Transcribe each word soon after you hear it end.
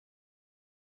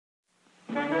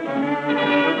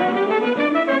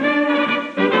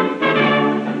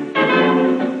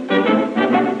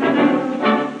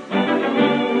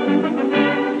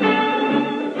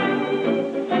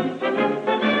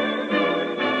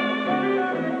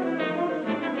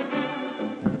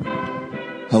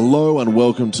Hello and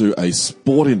welcome to A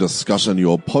Sporting Discussion,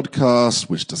 your podcast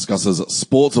which discusses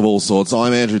sports of all sorts.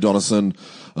 I'm Andrew Donnison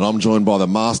and I'm joined by the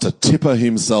master tipper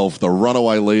himself, the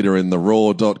runaway leader in the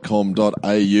raw.com.au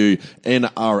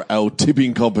NRL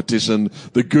tipping competition,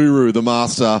 the guru, the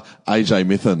master, AJ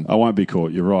Mithen. I won't be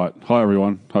caught, you're right. Hi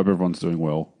everyone, hope everyone's doing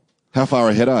well. How far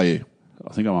ahead are you?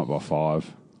 I think I'm up by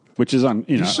 5, which is,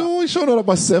 You sure not up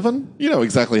by 7? You know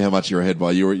exactly how much you're ahead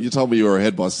by. You told me you were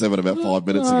ahead by 7 about 5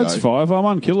 minutes ago. It's 5, I'm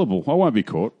unkillable. I won't be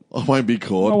caught. I won't be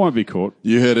caught. I won't be caught.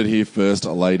 You heard it here first,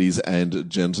 ladies and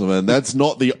gentlemen. That's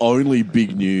not the only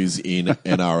big news in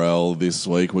NRL this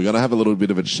week. We're going to have a little bit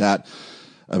of a chat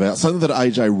about something that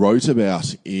AJ wrote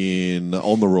about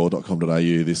on the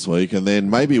raw.com.au this week, and then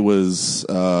maybe was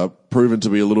proven to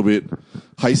be a little bit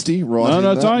hasty, right?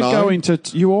 No, don't go into...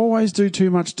 You always do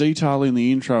too much detail in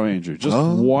the intro, Andrew. Just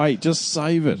wait. Just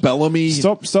save it. Bellamy.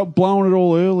 Stop blowing it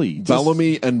all early.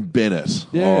 Bellamy and Bennett.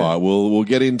 Yeah. All right, we'll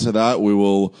get into that. We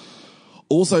will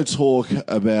also talk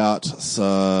about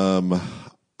some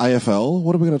AFL.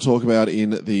 What are we going to talk about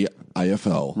in the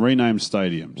AFL? Renamed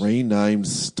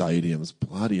stadiums.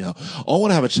 Bloody hell. I want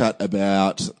to have a chat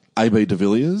about AB de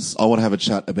Villiers. I want to have a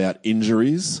chat about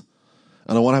injuries.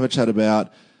 And I want to have a chat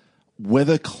about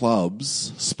whether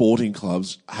sporting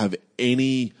clubs, have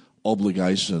any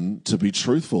obligation to be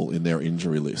truthful in their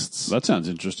injury lists. That sounds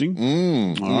interesting.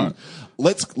 All right.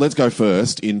 Let's go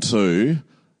first into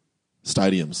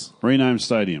stadiums. Renamed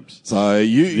stadiums. So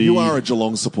you are a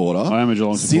Geelong supporter. I am a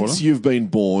Geelong supporter. Since you've been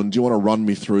born, do you want to run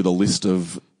me through the list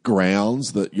of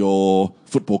grounds that your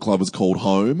football club is called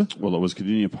home? Well, it was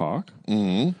Cardinia Park.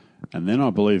 Mm-hmm. And then I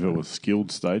believe it was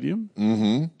Skilled Stadium.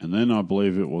 Mm-hmm. And then I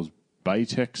believe it was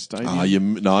Baytech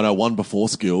Stadium. No, one before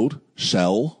Skilled.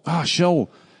 Shell. Shell.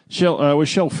 It was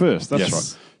Shell first. That's yes.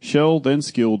 right. Shell, then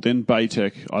Skilled, then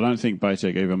Baytech. I don't think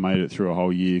Baytech even made it through a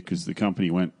whole year because the company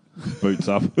went boots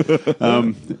up.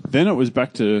 Then it was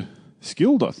back to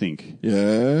Skilled, I think.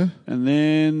 Yeah. And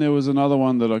then there was another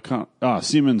one that I can't...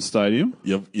 Simmons Stadium.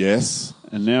 Yep. Yes.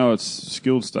 And now it's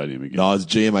Skilled Stadium again. No, it's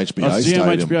GMHBA Stadium.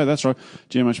 GMHBA, that's right.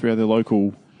 GMHBA, their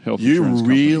local health insurance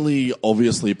company. You really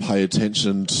obviously pay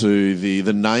attention to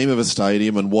the name of a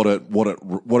stadium and what it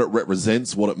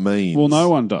represents, what it means. Well, no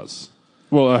one does.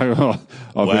 Well, I've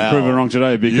been proven wrong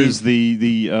today because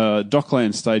the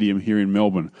Dockland Stadium here in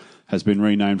Melbourne has been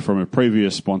renamed from a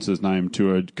previous sponsor's name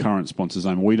to a current sponsor's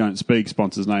name. We don't speak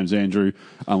sponsors' names, Andrew,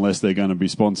 unless they're going to be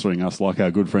sponsoring us like our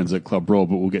good friends at Club Raw,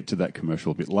 but we'll get to that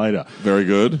commercial a bit later. Very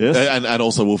good. Yes. And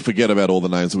also we'll forget about all the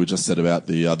names that we just said about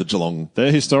the Geelong.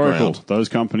 They're historical. Ground. Those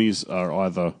companies are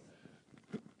either...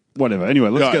 Whatever. Anyway,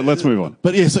 let's move on.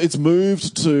 But yeah, so it's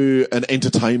moved to an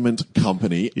entertainment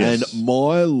company, yes. And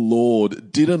my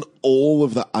lord, didn't all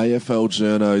of the AFL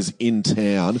journos in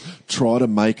town try to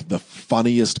make the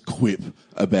funniest quip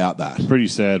about that? Pretty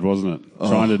sad, wasn't it?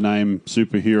 Trying to name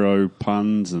superhero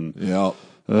puns and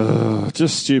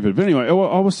just stupid. But anyway,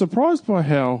 I was surprised by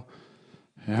how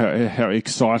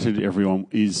excited everyone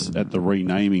is at the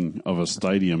renaming of a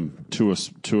stadium to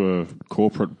a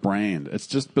corporate brand. It's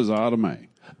just bizarre to me.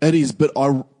 It is, but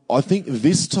I think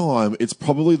this time it's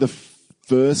probably the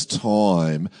first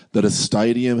time that a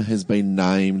stadium has been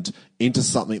named into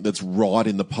something that's right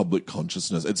in the public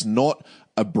consciousness. It's not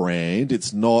a brand.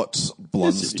 It's not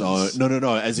Blundstone. Yes,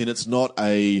 No. As in, it's not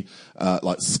a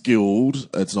like Skilled.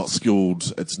 It's not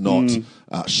Skilled. It's not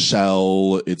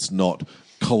Shell. It's not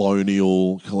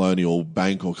Colonial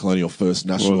Bank or Colonial First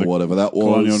National or whatever that was.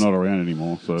 Colonial not around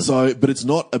anymore. So, but it's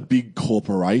not a big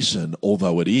corporation,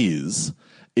 although it is.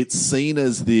 It's seen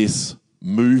as this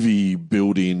movie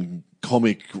building,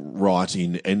 comic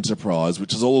writing enterprise,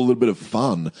 which is all a little bit of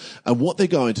fun. And what they're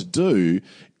going to do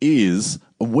is,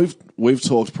 and we've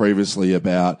talked previously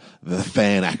about the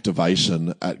fan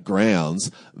activation at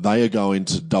grounds. They are going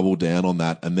to double down on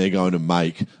that, and they're going to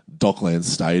make Dockland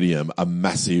Stadium a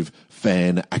massive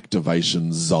fan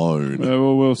activation zone.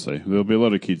 Well, we'll see. There'll be a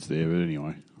lot of kids there, but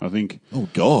anyway, I think. Oh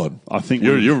God! I think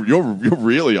you're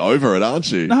really over it,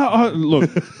 aren't you? No, look.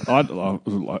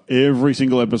 Every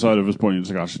single episode of this point in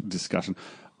discussion.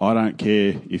 I don't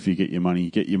care if you get your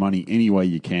money. Get your money any way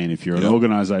you can. If you're an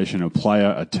organisation, a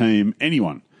player, a team,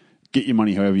 anyone, get your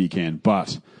money however you can.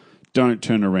 But don't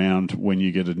turn around when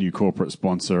you get a new corporate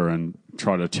sponsor and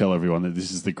try to tell everyone that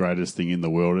this is the greatest thing in the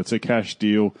world. It's a cash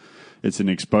deal. It's an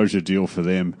exposure deal for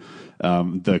them.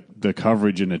 The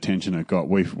coverage and attention it got,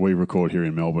 we record here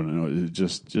in Melbourne, and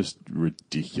it's just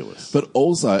ridiculous. But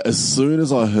also, as soon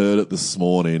as I heard it this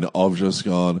morning, I've just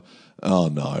gone, oh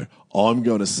no, I'm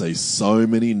going to see so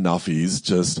many nuffies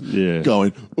just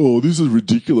going, oh, this is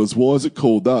ridiculous. Why is it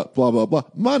called that? Blah, blah, blah.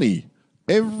 Money.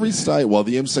 Every state, well,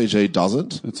 the MCG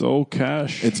doesn't. It's all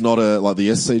cash. It's not like the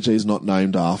SCG is not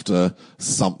named after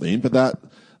something, but that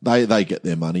they get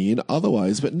their money in other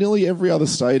ways. But nearly every other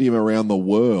stadium around the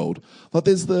world, like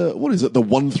there's the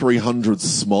 1300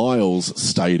 Smiles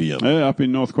Stadium. Yeah, up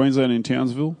in North Queensland in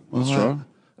Townsville. That's right.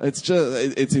 It's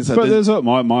just it's insane. But there's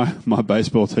my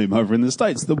baseball team over in the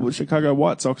States, the Chicago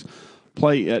White Sox,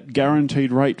 play at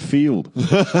Guaranteed Rate Field.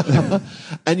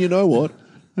 And you know what?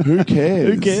 Who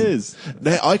cares? Who cares?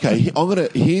 Now, okay,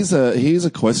 here's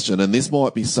a question, and this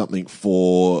might be something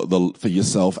for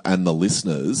yourself and the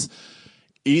listeners.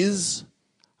 Is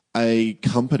a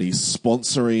company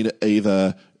sponsoring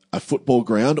either a football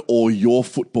ground or your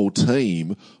football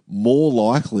team more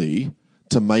likely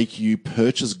to make you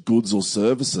purchase goods or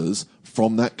services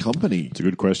from that company? It's a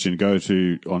good question. Go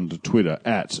onto Twitter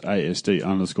at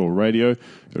ASD_radio.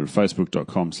 Go to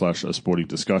Facebook.com/a sporting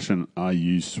discussion. Are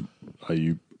you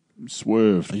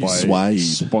swerved by swayed?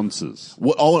 Sponsors?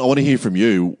 What, I want to hear from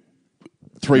you.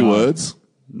 3 words?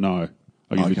 No.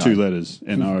 I'll give you 2 letters.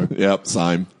 NO. Yep,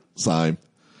 same.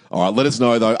 All right, let us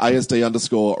know though.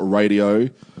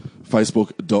 ASD_radio.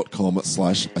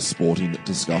 Facebook.com/a sporting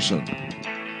discussion.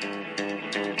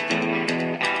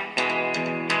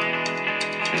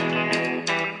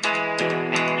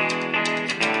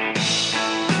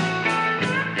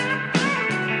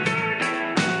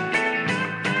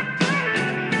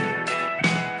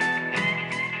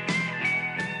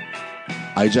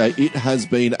 AJ, it has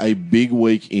been a big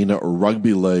week in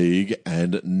rugby league,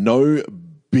 and no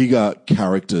bigger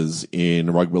characters in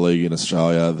rugby league in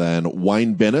Australia than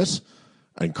Wayne Bennett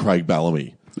and Craig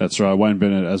Bellamy. That's right. Wayne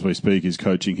Bennett, as we speak, is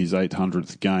coaching his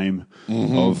 800th game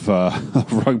of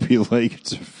rugby league.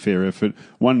 It's a fair effort.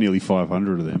 Won nearly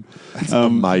 500 of them. That's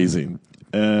amazing.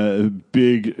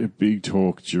 Big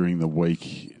talk during the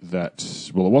week that,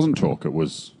 well, it wasn't talk, it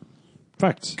was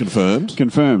facts.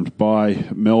 Confirmed by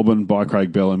Melbourne, by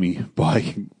Craig Bellamy,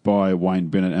 by Wayne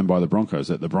Bennett, and by the Broncos,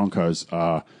 that the Broncos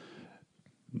are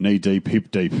knee-deep,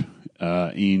 hip-deep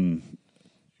in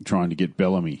trying to get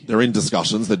Bellamy. They're in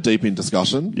discussions. They're deep in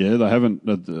discussion. Yeah, they haven't.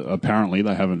 Apparently,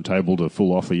 they haven't tabled a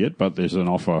full offer yet, but there's an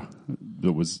offer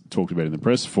that was talked about in the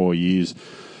press. 4 years,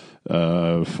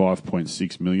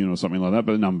 5.6 million or something like that.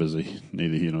 But the numbers are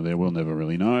neither here nor there. We'll never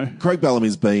really know. Craig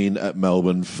Bellamy's been at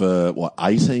Melbourne for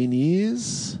 18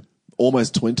 years.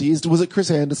 Almost 20 years. Was it Chris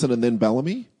Anderson and then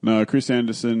Bellamy? No, Chris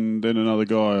Anderson, then another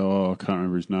guy. I can't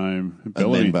remember his name.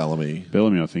 Bellamy. And then Bellamy.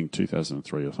 Bellamy, I think,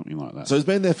 2003 or something like that. So he's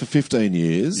been there for 15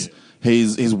 years. Yeah.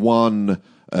 He's won,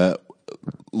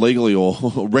 legally or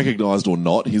recognised or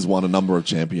not, he's won a number of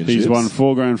championships. He's won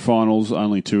 4 grand finals.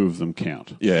 Only 2 of them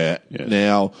count. Yeah.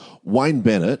 Now, Wayne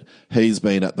Bennett, he's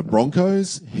been at the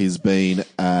Broncos. He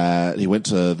went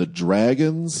to the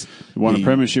Dragons. He won a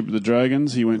premiership with the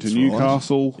Dragons. He went to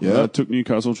Newcastle. Right. Yeah. Took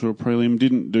Newcastle to a prelim.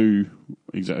 Didn't do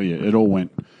exactly. Yeah, it all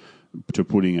went to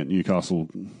pudding at Newcastle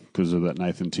because of that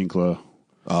Nathan Tinkler.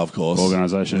 Oh, of course.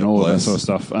 Organisation and all of that sort of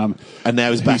stuff. And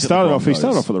now he's back. He started off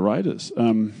at the Raiders.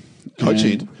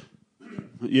 Coaching.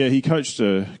 Yeah, he coached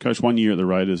 1 year at the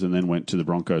Raiders and then went to the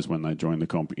Broncos when they joined the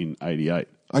comp in '88.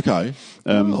 Okay.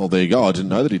 Well, there you go. I didn't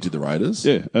know that he did the Raiders.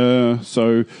 Yeah.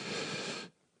 So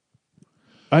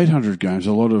 800 games.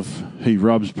 He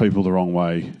rubs people the wrong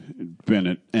way,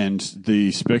 Bennett. And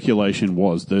the speculation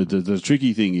was the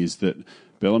tricky thing is that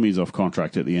Bellamy's off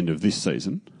contract at the end of this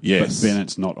season. Yes. But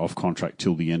Bennett's not off contract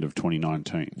till the end of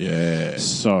 2019. Yeah.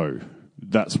 So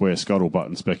that's where scuttlebutt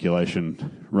and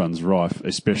speculation runs rife,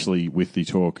 especially with the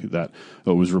talk that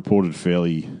it was reported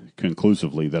fairly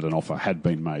conclusively that an offer had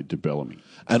been made to Bellamy.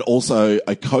 And also,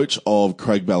 a coach of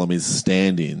Craig Bellamy's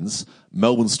stand-ins,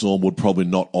 Melbourne Storm would probably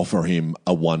not offer him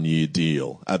a 1-year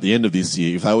deal. At the end of this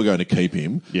year, if they were going to keep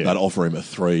him, they'd offer him a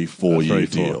 3-4-year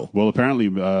deal. Well, apparently,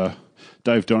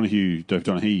 Dave Donaghy,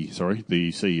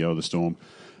 the CEO of the Storm,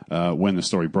 when the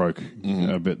story broke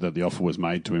a bit that the offer was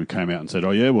made to him, came out and said,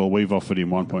 we've offered him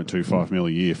 1.25 mil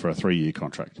a year for a 3-year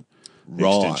contract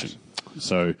extension.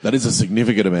 So that is a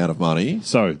significant amount of money.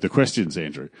 So the questions,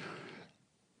 Andrew,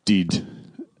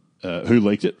 who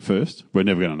leaked it first? We're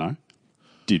never going to know.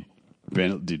 Did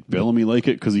Bellamy leak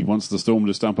it because he wants the Storm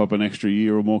to stump up an extra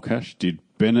year or more cash? Did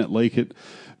Bennett leak it?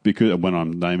 Because when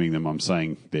I'm naming them, I'm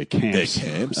saying their camps.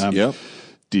 Yep.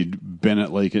 Did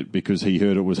Bennett leak it because he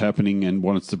heard it was happening and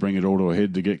wanted to bring it all to a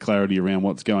head to get clarity around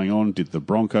what's going on? Did the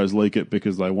Broncos leak it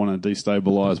because they want to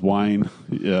destabilise Wayne?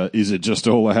 Is it just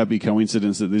all a happy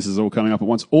coincidence that this is all coming up at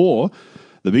once? Or,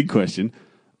 the big question,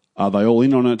 are they all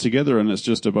in on it together and it's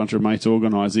just a bunch of mates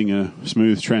organising a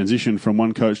smooth transition from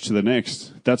one coach to the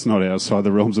next? That's not outside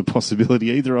the realms of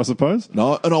possibility either, I suppose.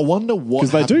 No, and I wonder what...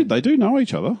 Because they do know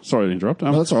each other. Sorry to interrupt.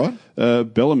 No, that's all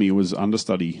right. Bellamy was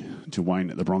understudy to Wayne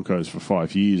at the Broncos for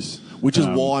 5 years. Which is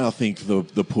why I think the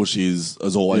push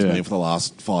has always been for the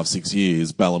last 5-6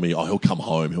 years. Bellamy, he'll come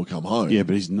home. Yeah,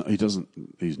 but he's not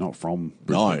from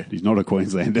Brisbane. No. He's not a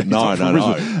Queenslander. No.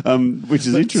 Which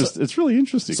is interesting. It's really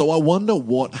interesting. So I wonder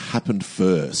what happened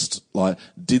first. Like,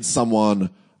 did someone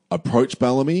approach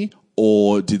Bellamy,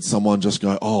 or did someone just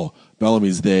go, oh,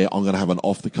 Bellamy's there, I'm going to have an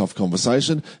off-the-cuff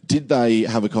conversation? Did they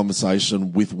have a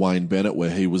conversation with Wayne Bennett where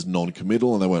he was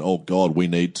non-committal and they went, oh, God, we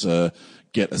need to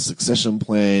get a succession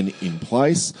plan in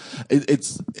place?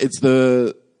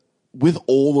 With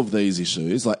all of these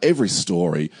issues, like every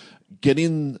story,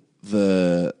 getting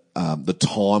the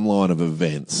timeline of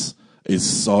events is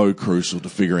so crucial to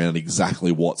figuring out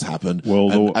exactly what's happened.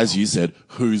 And as you said,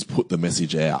 who's put the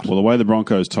message out? Well, the way the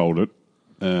Broncos told it,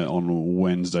 on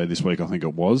Wednesday this week, I think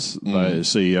it was, the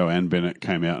CEO and Bennett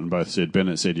came out and both said,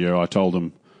 Bennett said, yeah, I told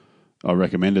them, I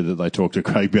recommended that they talk to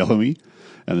Craig Bellamy.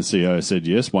 And the CEO said,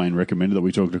 yes, Wayne recommended that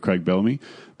we talk to Craig Bellamy.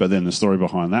 But then the story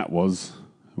behind that was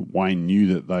Wayne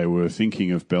knew that they were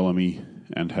thinking of Bellamy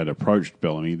and had approached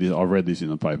Bellamy. I read this in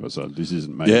the paper, so this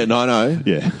isn't me. Yeah, no.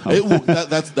 Yeah.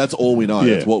 That's all we know.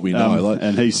 Yeah. That's what we know.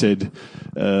 And he said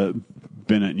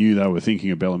Bennett knew they were thinking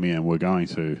of Bellamy and were going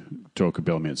to talk to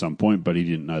Bellamy at some point, but he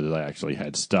didn't know that they actually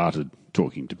had started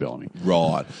talking to Bellamy.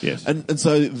 Right. Yes. And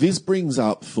so this brings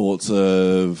up thoughts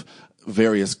of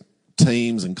various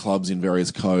teams and clubs in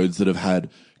various codes that have had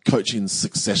coaching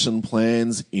succession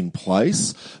plans in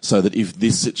place so that if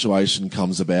this situation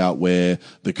comes about where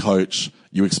the coach,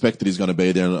 you expect that he's going to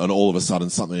be there and all of a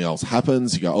sudden something else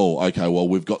happens, you go, oh, okay, well,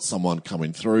 we've got someone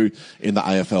coming through in the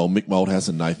AFL, Mick Malthouse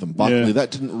and Nathan Buckley. Yeah.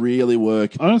 That didn't really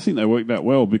work. I don't think they worked that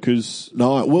well because...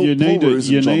 No, well, Paul Roos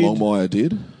and John Longmire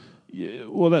did. Yeah,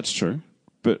 well, that's true.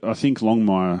 But I think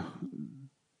Longmire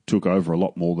took over a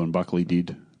lot more than Buckley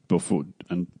did before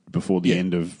the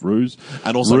end of Roos.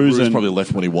 And also Roos probably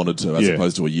left when he wanted to, as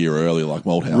opposed to a year early like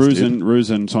Malthouse did. Roos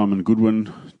and Simon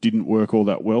Goodwin didn't work all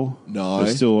that well. No.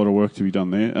 There's still a lot of work to be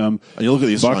done there. And you look at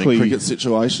the Australian cricket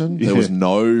situation, there was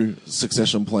no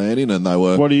succession planning and they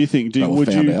were... What do you think?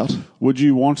 Would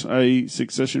you want a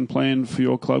succession plan for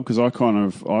your club? Because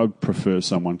I prefer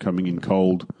someone coming in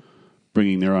cold,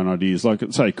 bringing their own ideas. Like,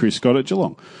 say, Chris Scott at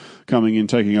Geelong. Coming in,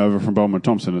 taking over from Bowman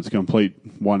Thompson, it's a complete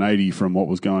 180 from what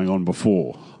was going on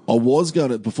before.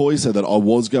 Before you said that, I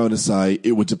was going to say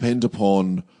it would depend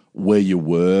upon where you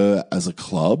were as a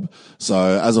club.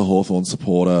 So as a Hawthorn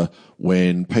supporter,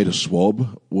 when Peter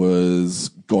Schwab was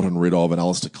gotten rid of and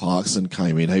Alistair Clarkson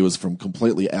came in, he was from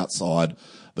completely outside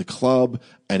the club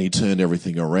and he turned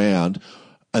everything around.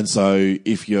 And so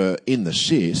if you're in the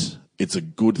shit, it's a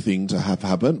good thing to have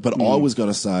happen. But I was going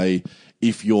to say,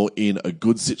 if you're in a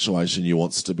good situation, you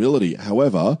want stability.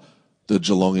 However, the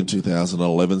Geelong in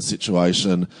 2011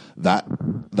 situation, that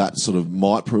sort of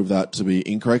might prove that to be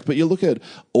incorrect. But you look at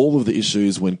all of the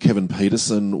issues when Kevin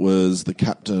Peterson was the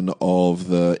captain of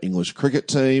the English cricket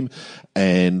team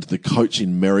and the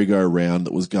coaching merry-go-round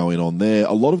that was going on there.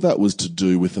 A lot of that was to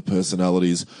do with the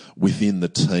personalities within the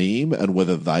team and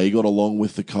whether they got along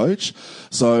with the coach.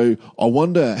 So I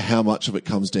wonder how much of it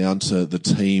comes down to the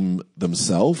team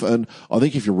themselves. And I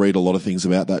think if you read a lot of things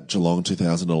about that Geelong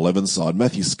 2011 side,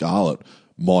 Matthew Scarlett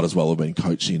might as well have been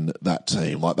coaching that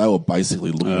team. Like they were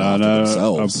basically looking after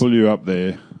themselves. I'll pull you up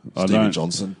there. Stevie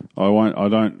Johnson. I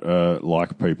don't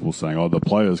like people saying, "Oh, the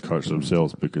players coach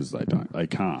themselves," because they don't. They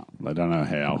can't. They don't know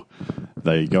how.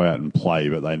 They go out and play,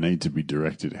 but they need to be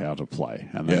directed how to play,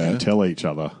 and they can tell each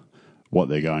other what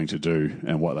they're going to do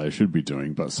and what they should be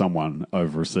doing. But someone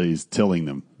overseas telling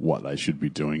them what they should be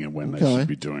doing and when they should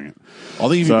be doing it. I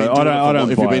think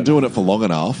if you've been doing it for long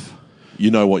enough,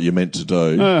 you know what you're meant to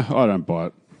do. I don't buy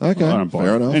it. Okay, I don't buy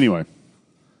fair it. enough. Anyway.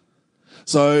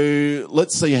 So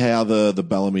let's see how the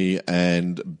Bellamy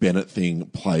and Bennett thing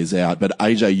plays out. But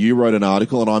AJ, you wrote an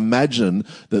article, and I imagine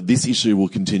that this issue will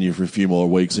continue for a few more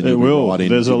weeks. And it will.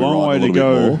 There's a long way to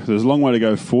go. There's a long way to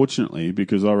go, fortunately,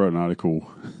 because I wrote an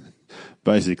article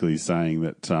basically saying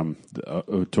that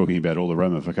talking about all the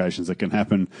ramifications that can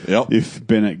happen if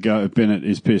Bennett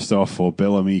is pissed off or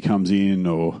Bellamy comes in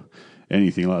or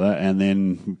anything like that, and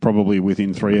then probably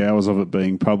within 3 hours of it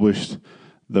being published,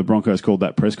 the Broncos called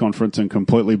that press conference and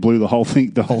completely blew the whole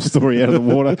story out of the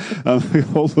water.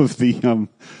 All of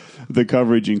the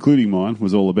coverage, including mine,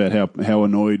 was all about how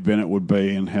annoyed Bennett would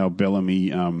be and how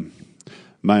Bellamy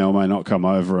may or may not come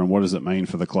over, and what does it mean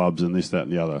for the clubs and this, that,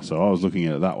 and the other. So I was looking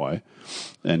at it that way,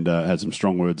 and had some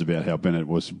strong words about how Bennett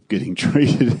was getting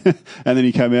treated. And then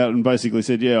he came out and basically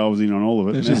said, "Yeah, I was in on all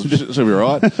of it." Should be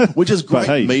right. Which is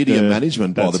great media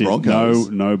management by the Broncos.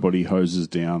 Nobody hoses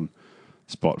down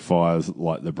spot fires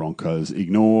like the Broncos.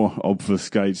 Ignore,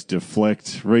 obfuscate,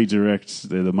 deflect, redirect.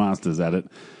 They're the masters at it,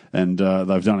 and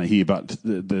they've done it here. But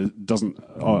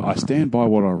I stand by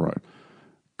what I wrote.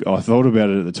 I thought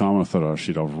about it at the time, and I thought, oh,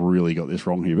 shit, I've really got this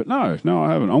wrong here. But no,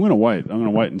 I haven't. I'm going to wait. I'm going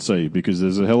to wait and see, because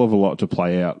there's a hell of a lot to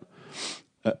play out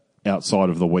outside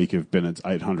of the week of Bennett's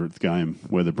 800th game,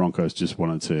 where the Broncos just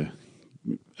wanted to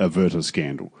avert a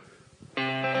scandal.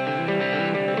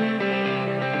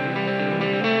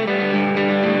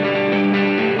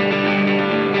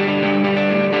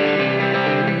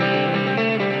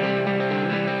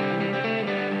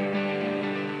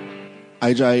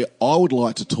 AJ, I would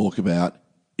like to talk about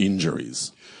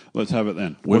injuries. Let's have it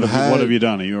then. What have you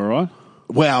done? Are you all right?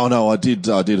 Well, no, I did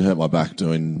hurt my back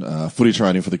doing footy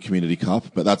training for the Community Cup,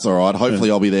 but that's all right.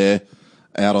 Hopefully I'll be there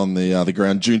out on the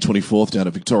ground June 24th down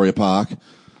at Victoria Park.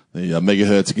 The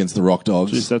megahertz against the Rock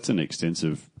Dogs. Jeez, that's an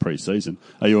extensive pre-season.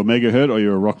 Are you a megahertz or are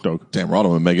you a Rock Dog? Damn right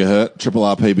I'm a megahertz. Triple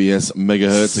R PBS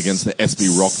megahertz against the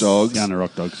SB Rock Dogs. Down the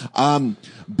Rock Dogs.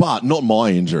 But not my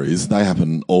injuries. They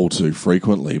happen all too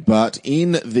frequently. But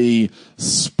in the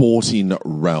sporting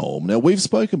realm, now we've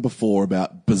spoken before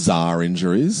about bizarre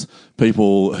injuries.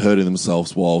 People hurting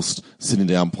themselves whilst sitting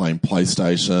down playing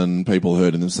PlayStation. People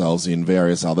hurting themselves in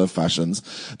various other fashions.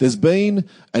 There's been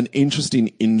an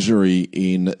interesting injury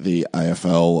in the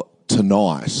AFL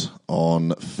tonight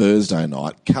on Thursday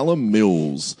night. Callum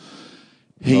Mills.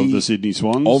 Of the Sydney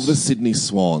Swans? Of the Sydney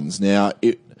Swans. Now,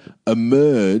 it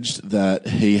emerged that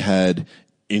he had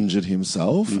injured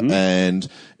himself, and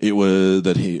it was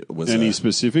that he was. Any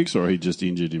specifics, or he just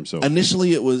injured himself?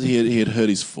 Initially, it was he had hurt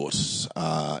his foot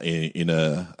in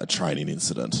a training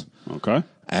incident. Okay,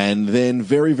 and then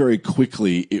very, very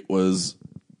quickly it was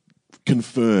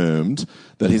confirmed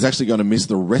that he's actually going to miss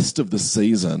the rest of the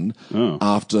season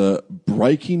after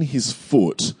breaking his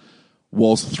foot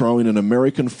whilst throwing an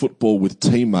American football with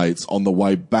teammates on the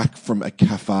way back from a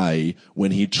cafe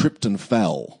when he tripped and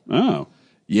fell. Oh.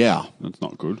 Yeah. That's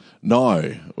not good. No,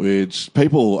 which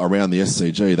people around the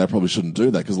SCG, they probably shouldn't do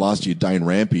that, because last year Dane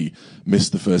Rampy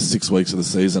missed the first 6 weeks of the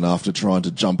season after trying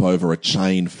to jump over a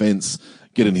chain fence,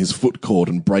 getting his foot caught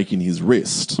and breaking his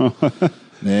wrist.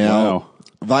 Now,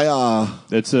 they are...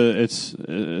 It's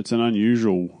an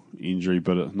unusual injury,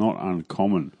 but not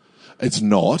uncommon. It's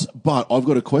not, but I've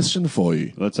got a question for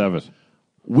you. Let's have it.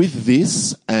 With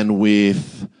this, and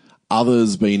with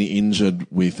others being injured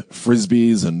with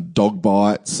frisbees and dog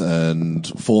bites and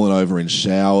falling over in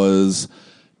showers,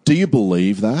 do you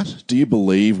believe that? Do you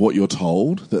believe what you're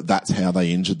told, that that's how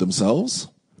they injured themselves?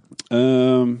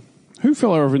 Who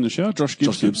fell over in the shower? Josh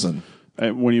Gibson. Josh Gibson.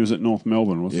 When he was at North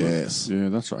Melbourne, wasn't it? Yes. Yeah,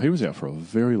 that's right. He was out for a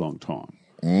very long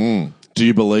time. Do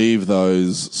you believe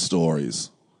those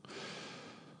stories?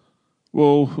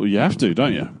 Well, you have to,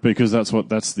 don't you? Because that's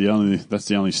the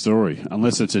only story.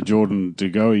 Unless it's a Jordan De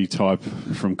Goey type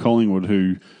from Collingwood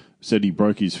who said he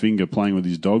broke his finger playing with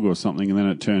his dog or something, and then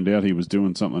it turned out he was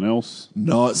doing something else.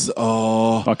 No,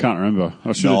 I can't remember.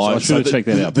 I should have checked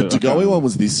that out. The De Goey one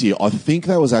was this year. I think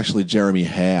that was actually Jeremy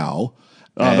Howe.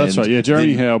 Oh, that's right. Yeah,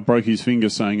 Jeremy Howe broke his finger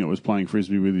saying it was playing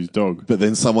frisbee with his dog. But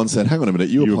then someone said, "Hang on a minute,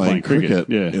 you were playing cricket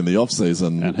in the off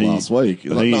season last week."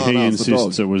 He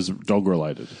insists it was dog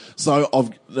related. So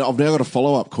I've now got a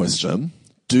follow up question.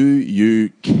 Do you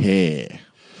care?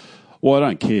 Well, I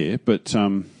don't care, but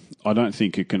I don't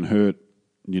think it can hurt.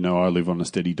 You know, I live on a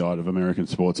steady diet of American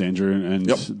sports, Andrew, and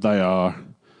they are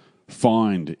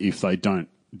fined if they don't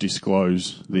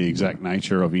disclose the exact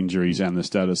nature of injuries and the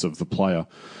status of the player.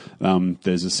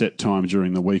 There's a set time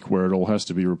during the week where it all has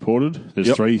to be reported.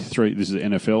 There's three. This is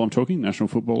NFL I'm talking, National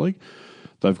Football League.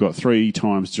 They've got 3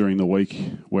 times during the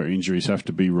week where injuries have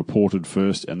to be reported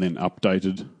first and then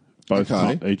updated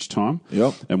each time.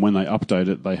 Yep. And when they update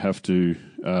it, they have to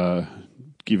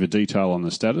give a detail on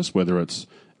the status, whether it's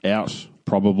out,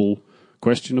 probable,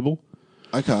 questionable.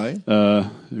 Okay.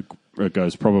 It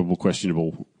goes probable,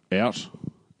 questionable, out,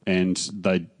 and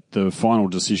the final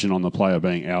decision on the player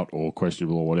being out or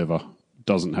questionable or whatever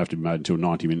doesn't have to be made until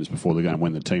 90 minutes before the game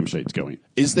when the team sheets go in.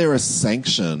 Is there a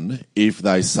sanction if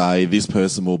they say this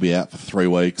person will be out for 3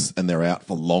 weeks and they're out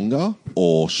for longer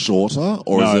or shorter?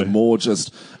 Or is it more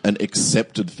just an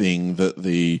accepted thing that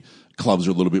the clubs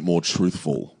are a little bit more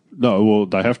truthful? No, well,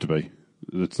 they have to be.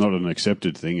 It's not an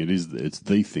accepted thing. It's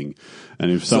the thing.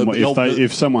 And if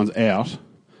someone's out,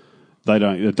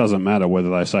 it doesn't matter whether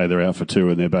they say they're out for 2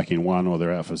 and they're back in 1 or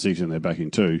they're out for 6 and they're back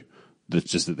in 2.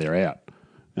 It's just that they're out.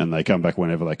 And they come back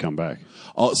whenever they come back.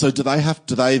 Oh, so do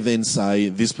they then say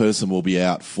this person will be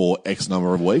out for X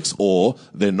number of weeks, or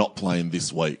they're not playing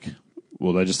this week?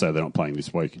 Well, they just say they're not playing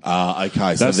this week.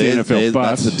 Okay. That's the NFL, but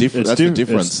that's the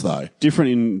difference, though.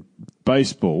 Different in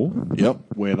baseball. Yep.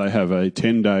 Where they have a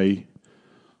 10-day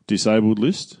disabled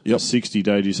list, yep. a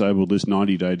 60-day disabled list,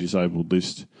 90-day disabled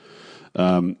list.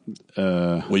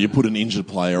 Where you put an injured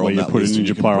player on that list. Where you put an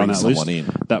injured player on that list. In.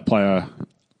 That player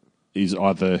is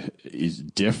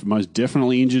most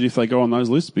definitely injured if they go on those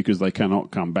lists because they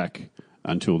cannot come back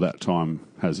until that time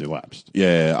has elapsed.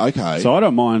 Yeah, okay. So I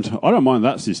don't mind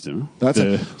that system.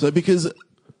 So because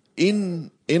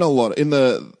in a lot in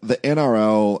the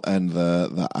NRL and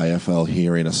the AFL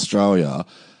here in Australia,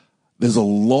 there's a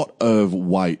lot of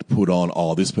weight put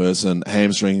on, this person,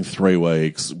 hamstring 3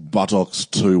 weeks, buttocks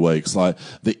 2 weeks. Like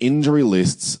the injury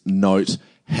lists note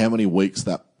how many weeks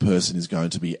that person is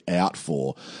going to be out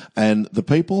for. And the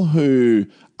people who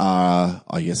are,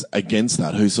 I guess, against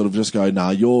that, who sort of just go,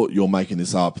 nah, you're making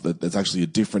this up, that there's actually a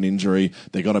different injury,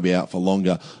 they're going to be out for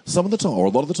longer. Some of the time, or a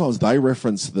lot of the times, they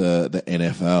reference the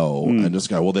NFL and just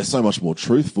go, well, they're so much more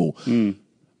truthful.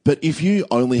 But if you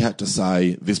only had to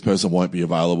say this person won't be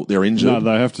available, they're injured. No,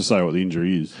 they have to say what the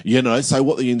injury is. Yeah, no, say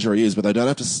what the injury is, but they don't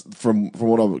have to, from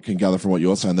what I can gather from what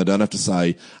you're saying, they don't have to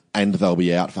say, and they'll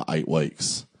be out for 8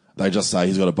 weeks. They just say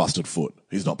he's got a busted foot.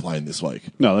 He's not playing this week.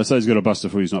 No, they say he's got a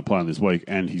busted foot. He's not playing this week,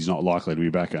 and he's not likely to be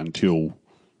back until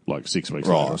like 6 weeks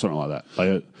later or something like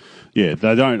that.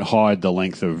 They don't hide the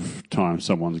length of time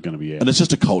someone's going to be out. And it's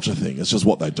just a culture thing. It's just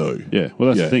what they do. Yeah, well,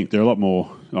 that's the thing. They're a lot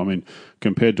more. I mean,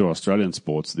 compared to Australian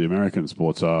sports, the American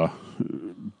sports are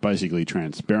basically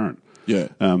transparent. Yeah.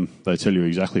 They tell you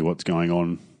exactly what's going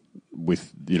on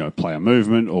with player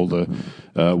movement, all the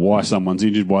why someone's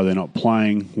injured, why they're not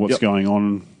playing, what's going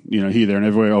on. Here, there, and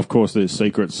everywhere. Of course, there's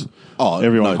secrets.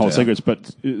 Everyone holds secrets, but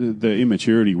the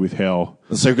immaturity with how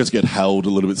the secrets get held a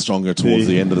little bit stronger towards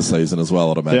the end of the season as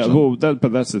well, I'd imagine. Yeah,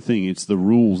 but that's the thing. It's the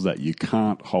rules that you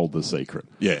can't hold the secret.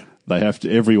 Yeah, they have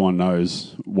to. Everyone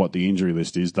knows what the injury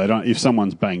list is. They don't. If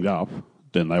someone's banged up,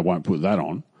 then they won't put that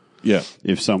on. Yeah.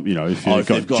 If you've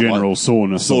got general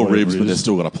soreness, sore ribs, but they're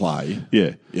still going to play.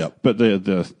 Yeah. Yep. But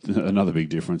another big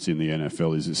difference in the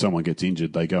NFL is if someone gets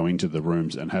injured, they go into the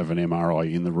rooms and have an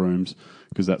MRI in the rooms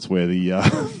because that's where the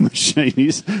machine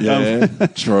is. Yeah.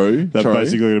 True. They've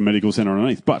basically got a medical centre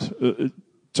underneath. But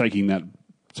taking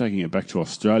it back to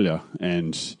Australia,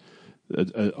 and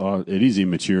it is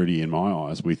immaturity in my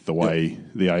eyes with the way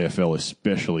the AFL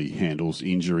especially handles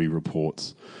injury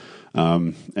reports.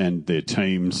 And their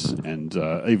teams and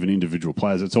even individual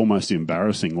players. It's almost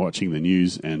embarrassing watching the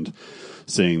news and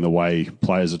seeing the way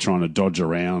players are trying to dodge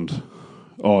around.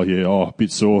 A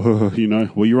bit sore,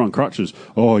 well, you're on crutches.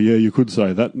 Oh, yeah, you could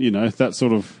say that, that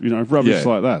sort of, rubbish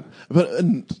like that. But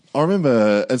I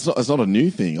remember, it's not a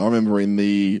new thing. I remember in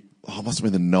must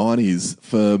have been the 90s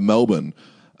for Melbourne,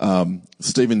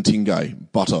 Stephen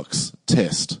Tingay, buttocks,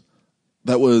 test.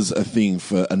 That was a thing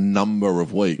for a number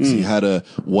of weeks. He had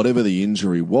whatever the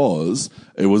injury was,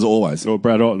 it was always. Well,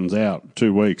 Brad Otten's out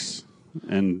 2 weeks,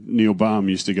 and Neil Baum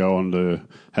used to go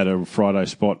had a Friday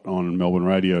spot on Melbourne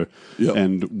radio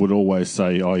and would always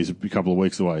say, he's a couple of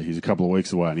weeks away. He's a couple of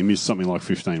weeks away, and he missed something like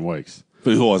 15 weeks.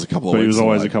 But he was always a couple of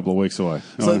weeks away.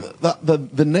 So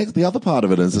the other part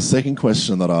of it is the second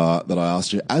question that I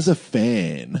asked you. As a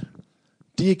fan,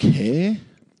 do you care?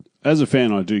 As a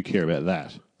fan, I do care about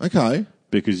that. Okay.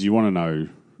 Because you want to know,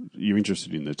 you're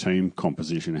interested in the team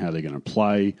composition, how they're going to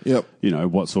play. Yep.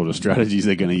 What sort of strategies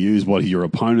they're going to use, what are your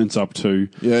opponents up to.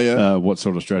 Yeah. What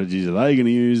sort of strategies are they going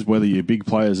to use, whether your big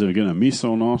players are going to miss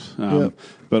or not.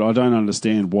 But I don't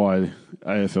understand why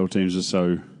AFL teams are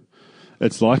so...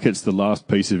 It's like it's the last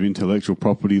piece of intellectual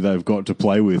property they've got to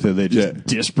play with, and they're just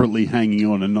desperately hanging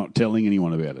on and not telling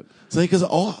anyone about it. See, because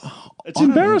it's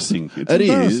embarrassing. It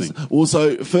is. Well,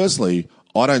 so firstly...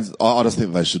 I just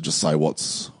think they should just say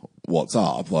what's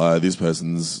up. Like, this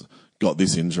person's got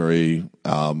this injury,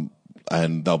 and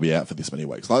they'll be out for this many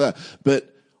weeks, like that.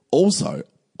 But also,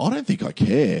 I don't think I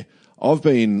care. I've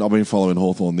been following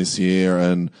Hawthorn this year,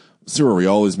 and Cyril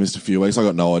Riola's missed a few weeks. I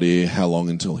got no idea how long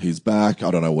until he's back.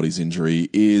 I don't know what his injury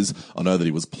is. I know that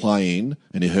he was playing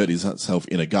and he hurt himself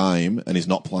in a game, and he's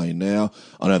not playing now.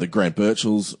 I know that Grant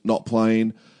Birchall's not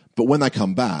playing, but when they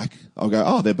come back, I'll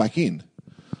go, they're back in.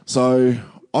 So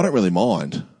I don't really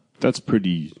mind. That's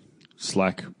pretty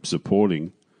slack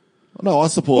supporting. No, I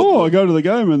support. I go to the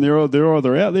game and they're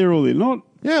either out there or they're not.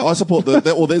 Yeah, I support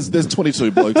there's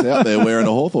 22 blokes out there wearing a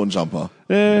Hawthorn jumper.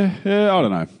 Yeah, I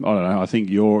don't know. I think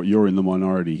you're in the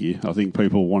minority here. I think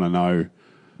people want to know.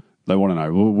 They want to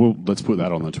know. Let's put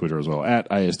that on the Twitter as well, at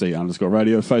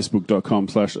ASD_radio,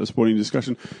 facebook.com/sporting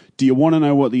discussion. Do you want to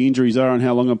know what the injuries are and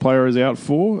how long a player is out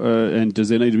for? And does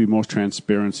there need to be more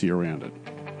transparency around it?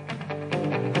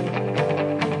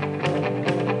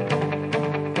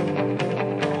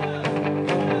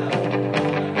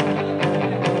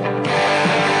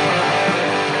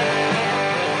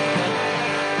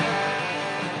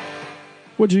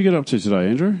 What did you get up to today,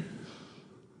 Andrew?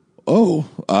 Well,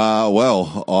 I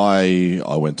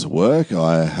went to work.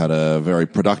 I had a very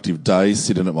productive day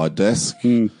sitting at my desk,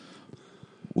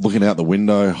 looking out the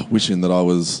window, wishing that I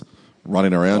was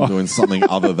running around doing something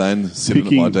other than sitting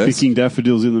at my desk. Picking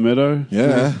daffodils in the meadow?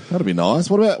 Yeah, that'd be nice.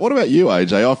 What about you,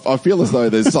 AJ? I feel as though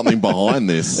there's something behind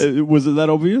this. Was it that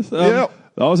obvious? Yeah.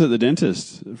 I was at the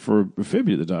dentist for a fair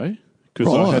bit of the day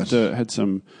because I had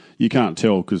some... You can't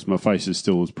tell because my face is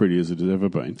still as pretty as it has ever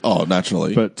been. Oh,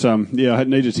 naturally. But, I had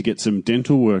needed to get some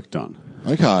dental work done.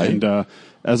 Okay. And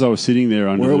as I was sitting there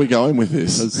under... Where are we going with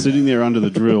this? I was sitting there under the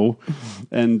drill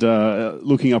and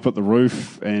looking up at the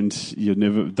roof, and they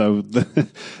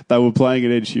were playing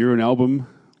an Ed Sheeran album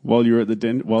while you were at the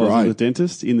I was at the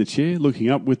dentist in the chair looking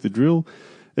up with the drill.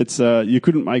 It's you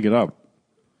couldn't make it up.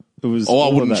 It was I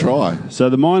wouldn't try.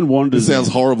 So the mind wanders. It sounds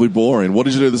horribly boring. What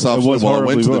did you do this afternoon? Well, I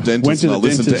went to the dentist and I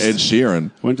listened to Ed Sheeran.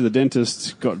 Went to the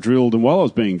dentist, got drilled, and while I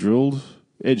was being drilled,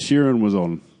 Ed Sheeran was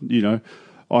on.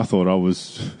 I thought I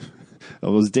was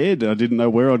dead. I didn't know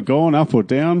where I'd gone, up or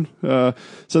down.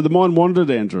 So the mind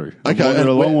wandered, Andrew. Okay, wandered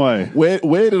a long way.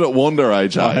 Where did it wander,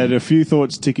 AJ? I had a few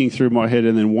thoughts ticking through my head,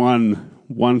 and then one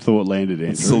thought landed,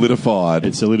 Andrew. It solidified.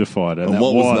 And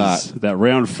what was that? That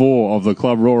round 4 of the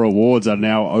Club Raw Awards are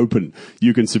now open.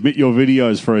 You can submit your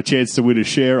videos for a chance to win a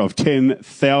share of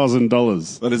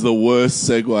 $10,000. That is the worst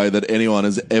segue that anyone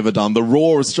has ever done. The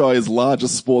Raw, Australia's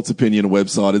largest sports opinion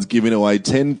website, is giving away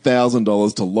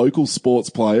 $10,000 to local sports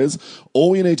players.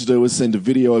 All you need to do is send a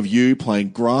video of you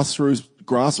playing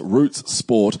grassroots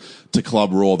sport to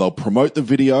Club Raw. They'll promote the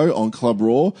video on Club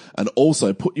Raw and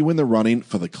also put you in the running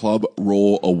for the Club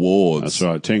Raw Awards. That's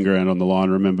right, 10 grand on the line.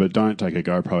 Remember, don't take a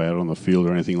GoPro out on the field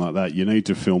or anything like that. You need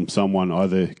to film someone,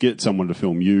 either get someone to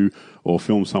film you or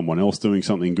film someone else doing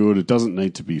something good. It doesn't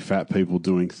need to be fat people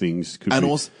doing things. Could be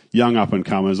also, young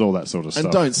up-and-comers, all that sort of stuff.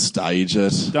 And don't stage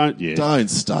it. Don't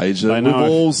stage it. We've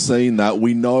all seen that.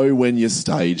 We know when you're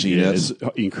staging it. It's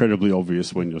incredibly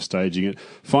obvious when you're staging it.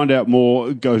 Find out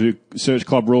more. Go to search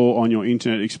Club Raw on your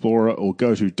Internet Explorer or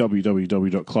go to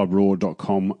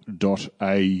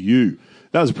www.clubraw.com.au.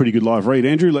 That was a pretty good live read,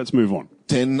 Andrew. Let's move on.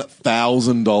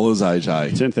 $10,000,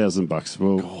 AJ. $10,000.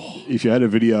 Well, if you had a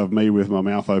video of me with my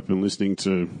mouth open listening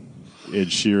to Ed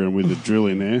Sheeran with the drill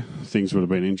in there, things would have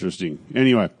been interesting.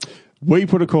 Anyway, we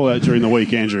put a call out during the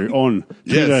week, Andrew, on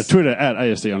Twitter at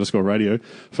ASD_radio,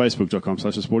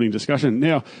 Facebook.com/sporting discussion.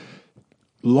 Now,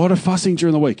 a lot of fussing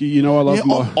during the week.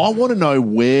 I want to know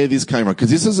where this came from,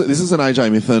 because this is an AJ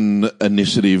Mithen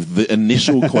initiative, the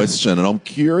initial question, and I'm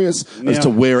curious as to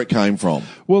where it came from.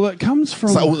 Well, it comes from...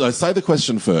 say the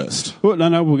question first. Well,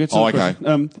 no, we'll get to the okay.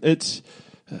 question. It's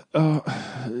do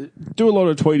a lot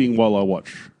of tweeting while I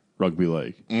watch rugby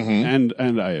league and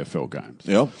AFL games.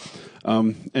 Yeah.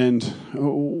 And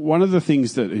one of the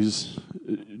things that is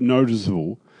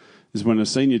noticeable is when a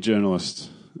senior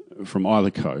journalist from either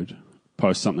code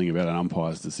post something about an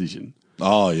umpire's decision.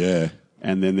 Oh, yeah.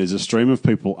 And then there's a stream of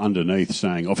people underneath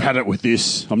saying, I've had it with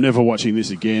this. I'm never watching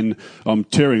this again. I'm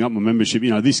tearing up my membership.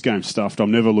 This game's stuffed. I'm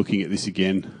never looking at this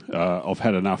again. I've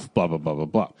had enough, blah, blah, blah, blah,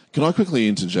 blah. Can I quickly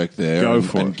interject there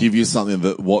and give you something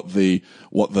that what the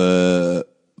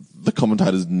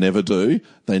commentators never do?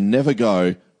 They never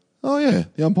go, oh, yeah,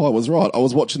 the umpire was right. I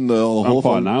was watching the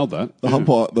Hawthorn. Nailed that. The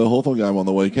Hawthorn game on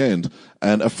the weekend,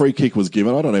 and a free kick was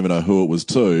given. I don't even know who it was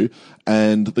to.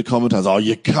 And the commentators, oh,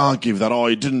 you can't give that. Oh,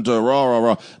 you didn't do rah, rah,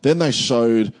 rah. Then they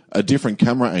showed a different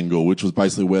camera angle, which was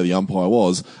basically where the umpire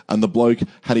was, and the bloke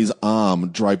had his arm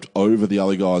draped over the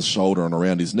other guy's shoulder and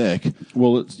around his neck.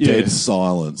 Well, it's dead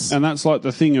silence. And that's like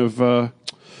the thing of the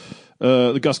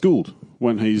Gus Gould.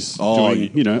 When he's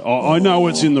doing, I know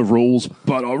it's in the rules,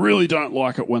 but I really don't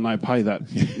like it when they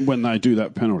when they do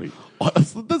that penalty.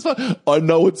 That's fine. I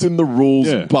know it's in the rules,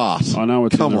 but I know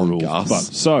it's in the rules, Gus. but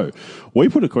so we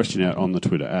put a question out on the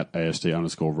Twitter at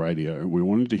ASD_radio. We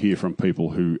wanted to hear from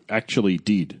people who actually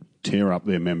did tear up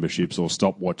their memberships or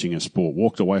stop watching a sport,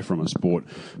 walked away from a sport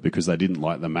because they didn't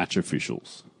like the match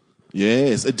officials.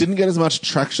 Yes, it didn't get as much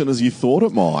traction as you thought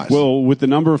it might. Well, with the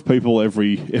number of people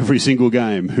every single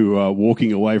game who are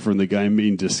walking away from the game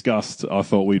in disgust, I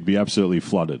thought we'd be absolutely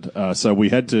flooded. So we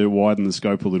had to widen the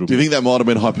scope a little bit. Do you think that might have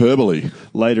been hyperbole?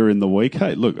 Later in the week,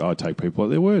 hey, look, I take people at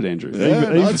their word, Andrew.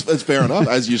 Yeah, it's fair enough,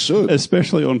 as you should.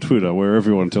 Especially on Twitter, where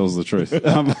everyone tells the truth.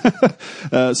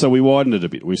 So we widened it a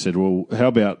bit. We said, well, how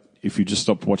about if you just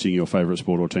stopped watching your favourite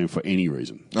sport or team for any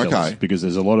reason? Okay. Because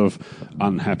there's a lot of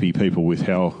unhappy people with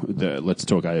how, let's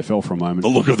talk AFL for a moment. The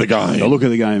look of the game. The look of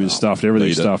the game is stuffed.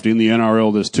 Everything's stuffed. In the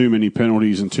NRL, there's too many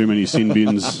penalties and too many sin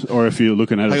bins. Or if you're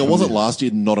looking at it. Was it last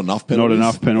year not enough penalties? Not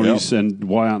enough penalties. Yep. And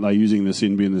why aren't they using the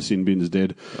sin bin? The sin bin's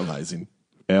dead. Amazing.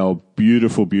 Our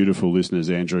beautiful, beautiful listeners,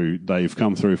 Andrew, they've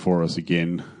come through for us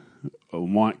again.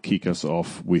 Might kick us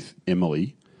off with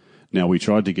Emily. Now, we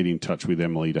tried to get in touch with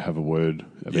Emily to have a word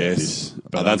about this.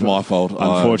 But that's my fault.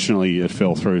 Unfortunately, it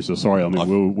fell through, so sorry.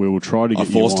 We will try to get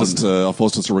you on. I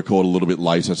forced us to record a little bit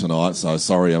later tonight, so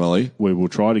sorry, Emily. We will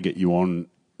try to get you on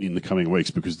in the coming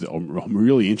weeks because I'm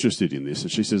really interested in this.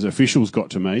 And she says, officials got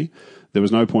to me. There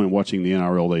was no point watching the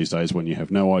NRL these days when you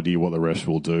have no idea what the refs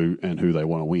will do and who they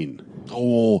want to win.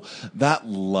 Oh, that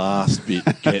last bit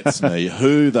gets me.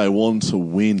 Who they want to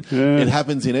win. Yeah. It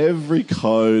happens in every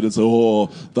code. It's,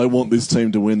 they want this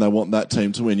team to win. They want that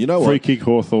team to win. You know what? Free kick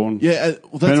Hawthorn. Yeah.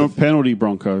 Penalty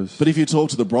Broncos. But if you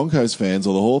talk to the Broncos fans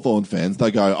or the Hawthorn fans, they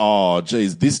go, oh,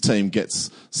 geez, this team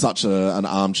gets such an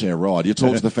armchair ride. You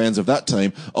talk to the fans of that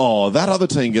team, that other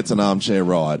team gets an armchair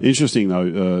ride. Interesting,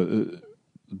 though.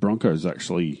 Broncos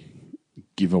actually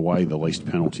give away the least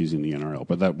penalties in the NRL,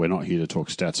 but we're not here to talk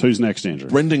stats. Who's next, Andrew?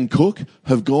 Brendan Cook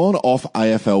have gone off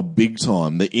AFL big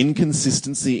time. The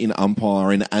inconsistency in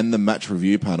umpiring and the match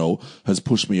review panel has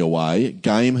pushed me away.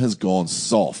 Game has gone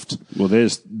soft. Well,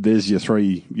 there's your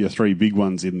three big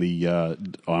ones in the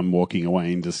I'm walking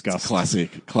away in disgust.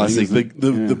 Classic.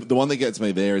 The one that gets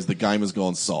me there is the game has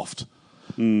gone soft.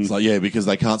 It's like, because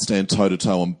they can't stand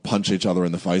toe-to-toe and punch each other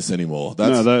in the face anymore.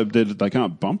 They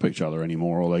can't bump each other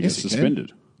anymore or they get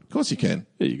suspended. Of course you can.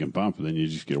 Yeah, you can bump and then you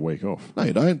just get a week off. No,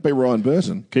 you don't. Be Ryan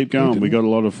Burton. Keep going. We got a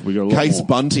lot Case more.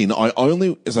 Bunting.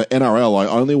 As a NRL, I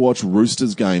only watch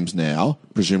Roosters games now.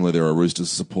 Presumably they're a Roosters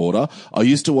supporter. I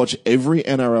used to watch every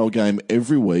NRL game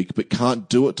every week, but can't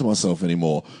do it to myself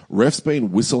anymore. Refs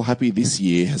being whistle happy this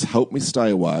year has helped me stay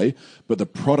away, but the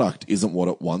product isn't what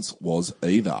it once was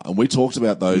either. And we talked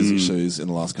about those issues in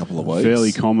the last couple of weeks.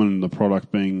 Fairly common, the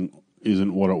product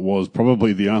isn't what it was.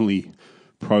 Probably the only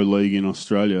pro league in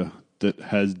Australia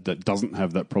that doesn't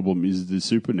have that problem is the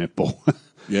Super Netball.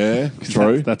 Yeah,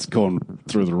 true. That's gone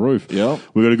through the roof. Yeah,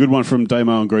 we got a good one from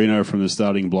Damo and Greeno from the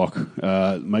Starting Block.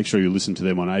 Make sure you listen to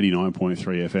them on 89.3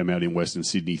 FM out in Western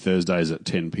Sydney Thursdays at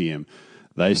 10 p.m.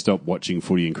 They stop watching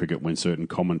footy and cricket when certain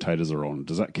commentators are on.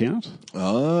 Does that count?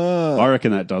 I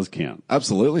reckon that does count.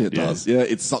 Absolutely, it does. Yeah,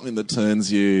 it's something that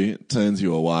turns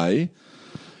you away.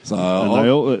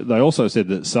 So they also said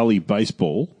that Sully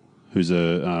Baseball, who's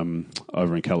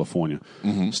over in California,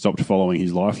 stopped following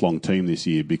his lifelong team this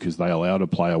year because they allowed a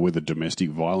player with a domestic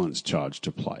violence charge to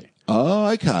play. Oh,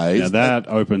 okay. Now that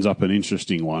opens up an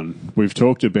interesting one. We've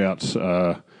talked about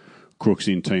crooks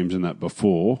in teams and that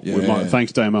before. Yeah.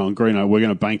 Thanks, Damo and Greeno. We're going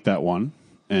to bank that one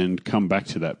and come back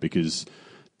to that because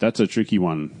that's a tricky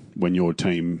one when your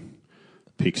team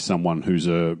picks someone who's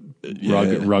a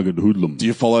rugged hoodlum. Do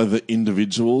you follow the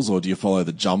individuals or do you follow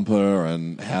the jumper,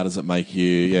 and how does it make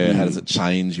you, how does it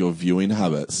change your viewing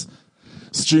habits?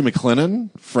 Stu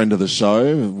McLennan, friend of the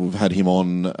show, we've had him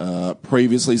on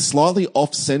previously, slightly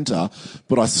off-centre,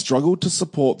 but I struggled to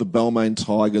support the Balmain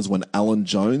Tigers when Alan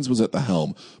Jones was at the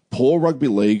helm. Poor rugby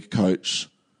league coach,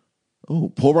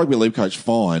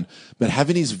 fine, but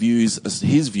having his views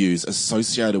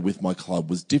associated with my club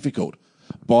was difficult.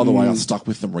 By the way, I stuck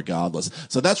with them regardless.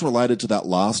 So that's related to that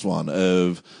last one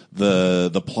of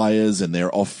the players and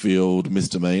their off-field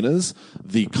misdemeanors,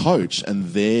 the coach and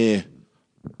their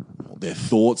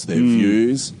thoughts, their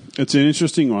views. It's an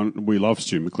interesting one. We love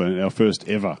Stu McLennan, our first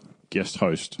ever guest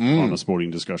host on a sporting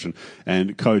discussion,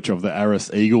 and coach of the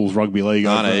Aris Eagles Rugby League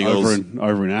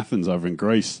over in Athens, over in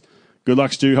Greece. Good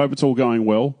luck, Stu. Hope it's all going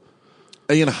well.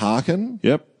 Ian Harkin.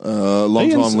 Yep.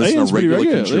 Long-time listener, regular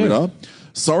contributor. Yeah.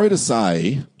 Sorry to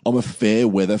say, I'm a fair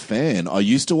weather fan. I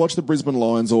used to watch the Brisbane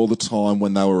Lions all the time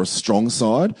when they were a strong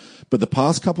side, but the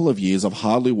past couple of years I've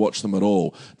hardly watched them at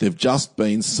all. They've just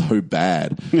been so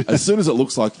bad. As soon as it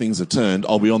looks like things have turned,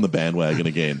 I'll be on the bandwagon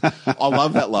again. I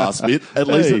love that last bit. At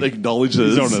least it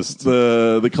acknowledges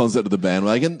the concept of the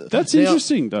bandwagon. That's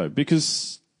interesting, though,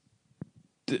 because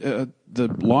the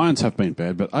Lions have been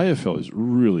bad, but AFL is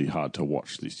really hard to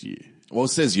watch this year. Well, it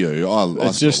says you. I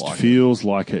It just like feels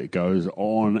like it goes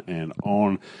on and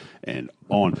on and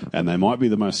on. And they might be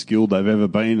the most skilled they've ever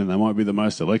been, and they might be the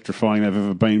most electrifying they've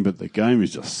ever been, but the game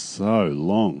is just so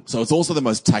long. So it's also the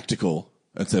most tactical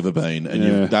it's ever been,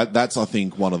 and that's I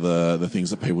think one of the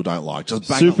things that people don't like. Just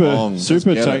bang along.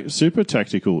 Super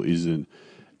tactical is an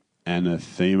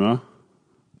anathema.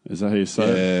 Is that how you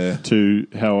say it? To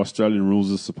how Australian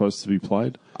rules are supposed to be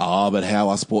played? But how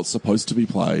are sports supposed to be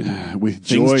played? With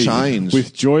Things joy. change.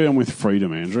 With joy and with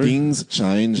freedom, Andrew. Things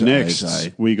change, Next,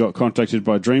 AJ. we got contacted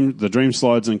by the Dream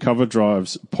Slides and Cover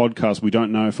Drives podcast. We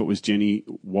don't know if it was Jenny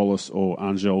Wallace or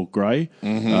Angel Gray.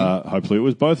 Hopefully it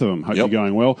was both of them. Hope you're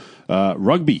going well.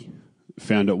 Rugby.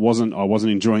 Found I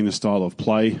wasn't enjoying the style of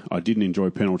play. I didn't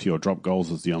enjoy penalty or drop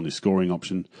goals as the only scoring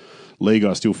option. League,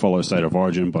 I still follow State of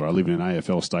Origin, but I live in an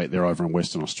AFL state. They're over in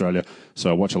Western Australia,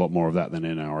 so I watch a lot more of that than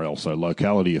NRL. So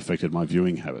locality affected my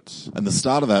viewing habits. And the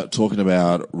start of that, talking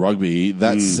about rugby,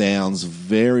 that sounds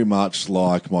very much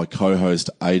like my co-host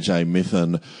AJ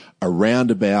Mithen around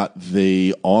about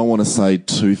the, I want to say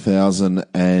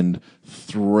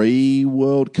 2003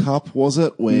 World Cup, was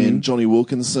it? When Johnny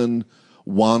Wilkinson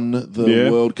won the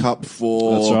World Cup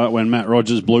for... That's right, when Matt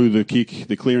Rogers blew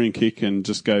the clearing kick and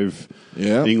just gave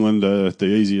England the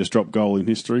easiest drop goal in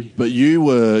history. But you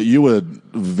were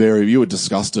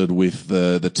disgusted with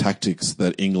the tactics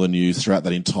that England used throughout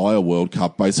that entire World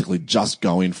Cup, basically just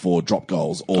going for drop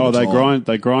goals all the time.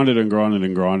 They grinded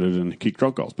and kicked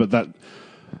drop goals. But that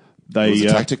was a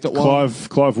tactic that won?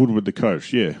 Clive Woodward, the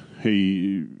coach,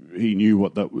 he knew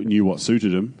what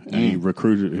suited him, and he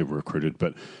recruited,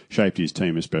 but shaped his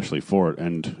team especially for it,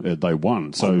 and they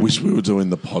won. So I wish we were doing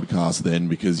the podcast then,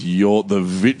 because the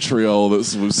vitriol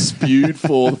that was spewed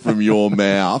forth from your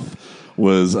mouth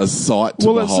was a sight to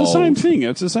behold. Well, it's the same thing.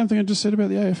 It's the same thing I just said about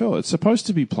the AFL. It's supposed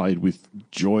to be played with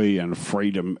joy and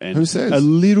freedom and Who says? a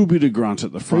little bit of grunt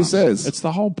at the front. Who says? It's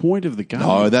the whole point of the game.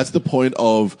 No, that's the point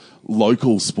of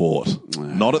local sport.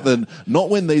 Not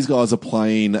when these guys are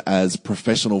playing as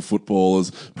professional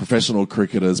footballers, professional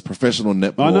cricketers, professional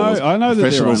netballers, I know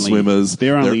professional that swimmers.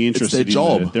 They're only interested it's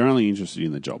their job. They're only interested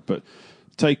in the job. But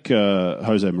take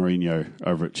Jose Mourinho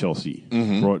over at Chelsea.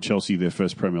 Brought Chelsea their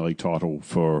first Premier League title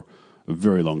for a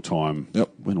very long time. Yep.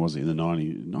 When was he? In the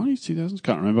 90s, 2000s?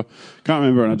 Can't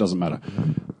remember, and it doesn't matter.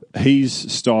 His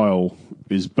style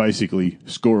is basically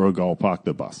score a goal, park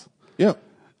the bus. Yep.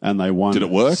 And they won. Did it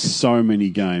work? So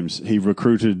many games. He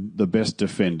recruited the best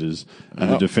defenders,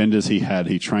 and the defenders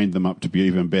he trained them up to be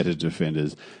even better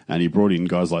defenders. And he brought in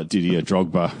guys like Didier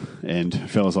Drogba and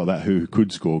fellas like that who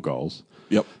could score goals.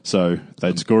 Yep. So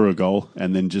they'd score a goal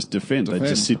and then just defend. They'd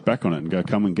just sit back on it and go,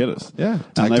 come and get us. Yeah.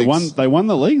 And they won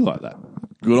the league like that.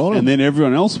 Good on them. And then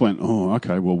everyone else went, oh,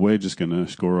 okay, well, we're just going to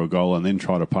score a goal and then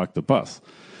try to park the bus.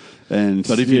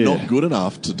 But if you're not good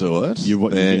enough to do it,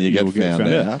 then you get found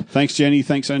out. Thanks, Jenny.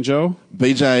 Thanks, Angel.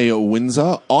 BJ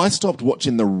Windsor, I stopped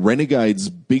watching the Renegades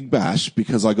Big Bash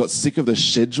because I got sick of the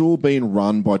schedule being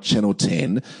run by Channel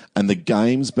 10 and the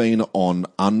games being on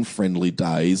unfriendly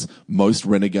days. Most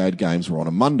Renegade games were on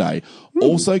a Monday.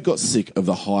 Also got sick of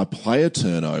the high player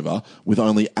turnover with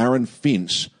only Aaron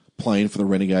Finch playing for the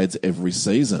Renegades every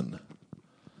season.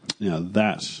 Now,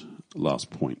 that last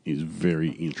point is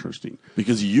very interesting.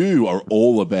 Because you are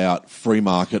all about free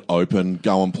market, open,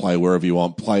 go and play wherever you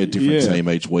want, play a different team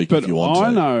each week if you want to.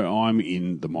 I know I'm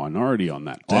in the minority on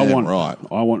that. Damn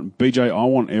I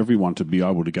want everyone to be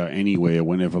able to go anywhere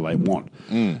whenever they want.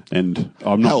 And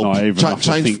I'm not naive enough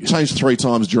to think... Change 3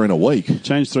 times during a week.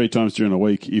 Change 3 times during a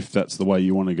week if that's the way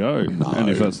you want to go. No. And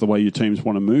if that's the way your teams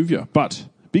want to move you. But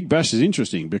Big Bash is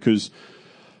interesting because...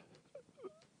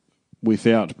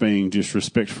 Without being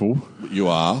disrespectful. You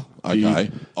are. Okay.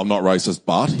 I'm not racist,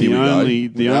 but here we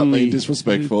go. Without being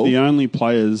disrespectful. The only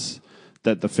players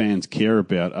that the fans care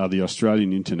about are the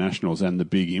Australian internationals and the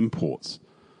big imports.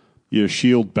 Your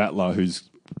Shield battler who's,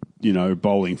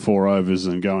 bowling 4 overs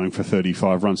and going for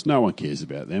 35 runs. No one cares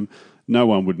about them. No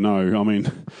one would know. I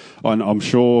mean, I'm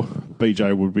sure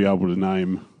BJ would be able to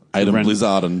name... Adam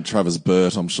Blizzard and Travis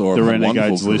Burt, I'm sure. The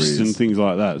Renegades list and things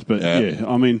like that. But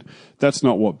I mean, that's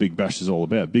not what Big Bash is all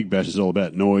about. Big Bash is all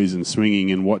about noise and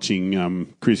swinging and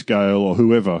watching Chris Gale or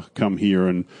whoever come here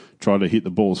and try to hit the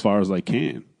ball as far as they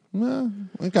can.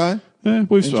 Okay. Yeah,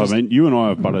 you and I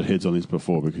have butted heads on this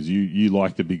before because you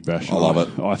like the Big Bash. I love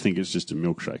it. I think it's just a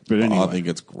milkshake. But anyway. I think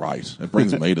it's great. It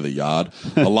brings me to the yard.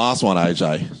 The last one,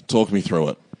 AJ. Talk me through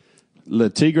it. Le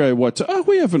Tigre Watteau. Oh,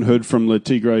 we haven't heard from Le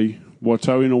Tigre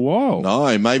Watteau in a while.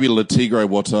 No, maybe Le Tigre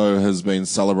Watteau has been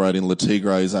celebrating Le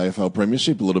Tigre's AFL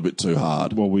premiership a little bit too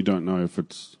hard. Well, we don't know if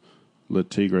it's Le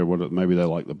Tigre. Maybe they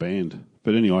like the band.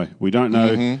 But anyway, we don't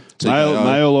know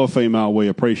male or female. We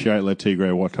appreciate Le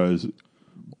Tigre Watto's.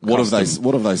 What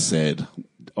have they said?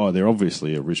 Oh, they're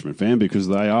obviously a Richmond fan because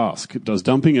they ask, does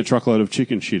dumping a truckload of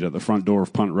chicken shit at the front door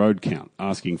of Punt Road count?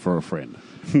 Asking for a friend.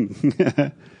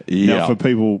 Now, for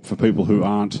people who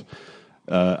aren't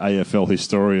AFL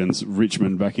historians,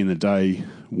 Richmond back in the day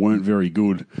weren't very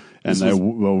good, and they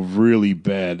were really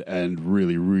bad and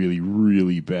really, really,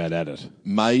 really bad at it.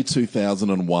 May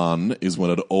 2001 is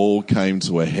when it all came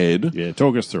to a head. Yeah,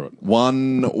 talk us through it.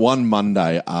 One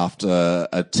Monday after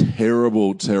a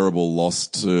terrible, terrible loss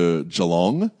to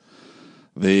Geelong,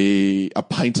 a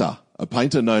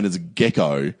painter known as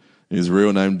Gecko, his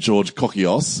real name George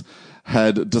Kokios,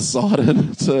 had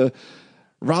decided to,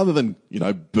 rather than,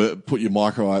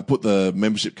 put the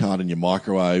membership card in your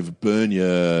microwave, burn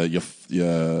your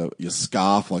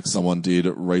scarf like someone did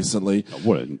recently.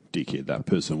 What a dickhead that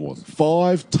person was.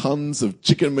 5 tons of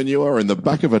chicken manure in the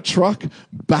back of a truck,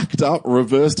 backed up,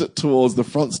 reversed it towards the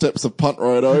front steps of Punt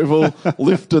Road Oval,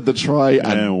 lifted the tray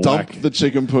and dumped the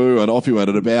chicken poo, and off he went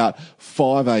at about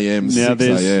 5 a.m., 6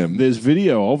 a.m. There's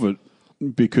video of it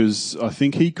because I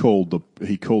think he called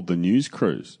the news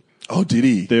crews. Oh, did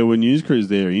he? There were news crews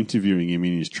there interviewing him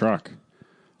in his truck,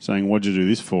 saying, "What'd you do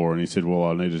this for?" And he said, "Well,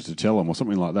 I needed to tell him," or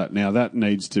something like that. Now that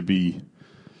needs to be.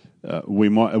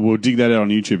 We'll dig that out on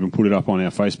YouTube and put it up on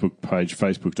our Facebook page,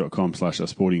 facebook.com/a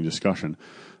sporting discussion.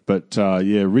 But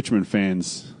Richmond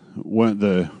fans weren't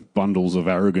the bundles of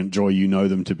arrogant joy you know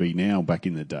them to be now back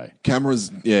in the day. Cameras,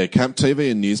 TV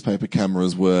and newspaper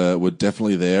cameras were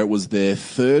definitely there. It was their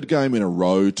third game in a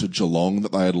row to Geelong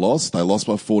that they had lost. They lost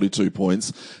by 42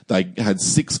 points. They had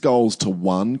 6 goals to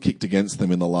 1 kicked against them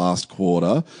in the last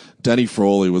quarter. Danny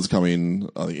Frawley was coming,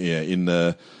 in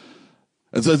the...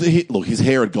 Look, his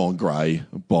hair had gone grey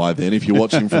by then, if you're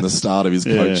watching from the start of his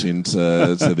coaching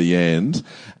to the end.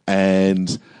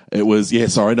 And... it was, it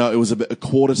was about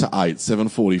 7:45,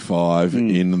 7:45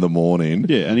 in the morning.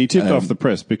 Yeah, and he tipped off the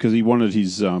press because he wanted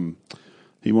his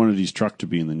truck to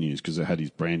be in the news because it had his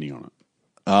branding on it.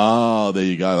 Oh, there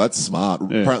you go. That's smart.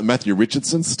 Yeah. Apparently Matthew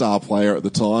Richardson, star player at the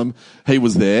time, he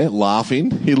was there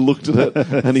laughing. He looked at it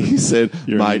and he said,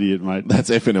 "You're an idiot, mate. That's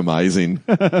effing amazing."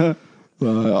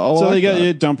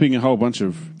 You're dumping a whole bunch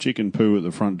of chicken poo at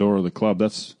the front door of the club.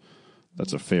 That's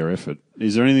a fair effort.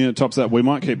 Is there anything that tops that? We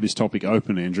might keep this topic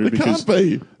open, Andrew, because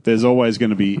there's always going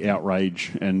to be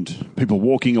outrage and people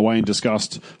walking away in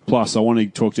disgust. Plus, I want to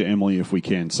talk to Emily if we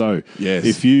can. So,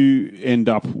 if you end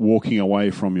up walking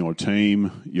away from your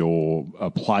team, you're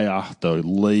a player, the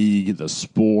league, the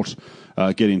sport,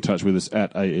 get in touch with us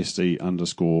at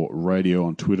ASD_radio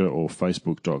on Twitter or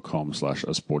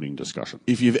Facebook.com/a sporting discussion.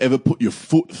 If you've ever put your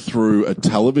foot through a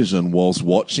television whilst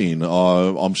watching,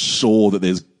 I'm sure that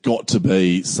there's got to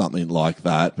be something like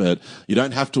that, but you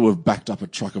don't have to have backed up a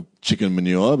truck of chicken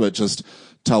manure, but just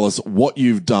tell us what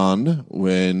you've done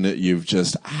when you've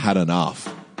just had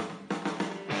enough.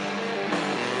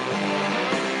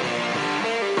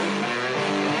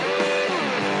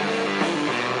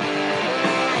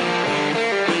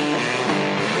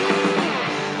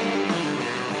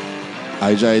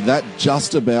 AJ, that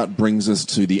just about brings us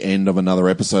to the end of another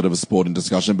episode of A Sporting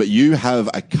Discussion, but you have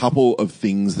a couple of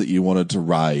things that you wanted to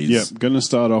raise. Yeah, going to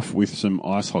start off with some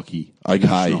ice hockey. Okay.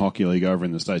 National Hockey League over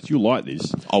in the States. You like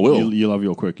this. I will. You love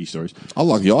your quirky stories. I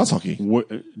like the ice hockey.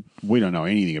 We don't know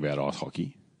anything about ice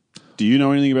hockey. Do you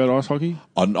know anything about ice hockey?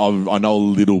 I know a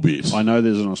little bit. I know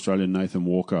there's an Australian, Nathan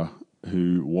Walker,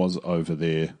 who was over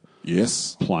there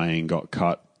playing, got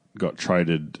cut, got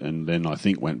traded, and then I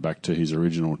think went back to his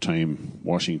original team,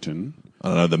 Washington. I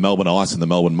don't know, the Melbourne Ice and the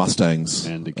Melbourne Mustangs.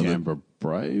 And the Canberra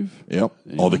Brave. Yep.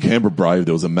 Oh, the Canberra Brave,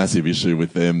 there was a massive issue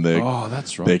with them.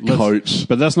 That's right. Their coach.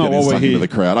 But that's not what we're here. The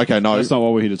crowd. Okay, no. That's not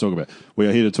what we're here to talk about. We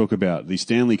are here to talk about the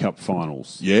Stanley Cup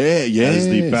Finals. Yeah. As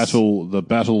the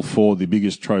battle for the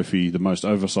biggest trophy, the most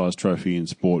oversized trophy in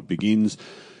sport begins.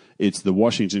 It's the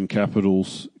Washington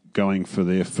Capitals going for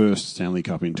their first Stanley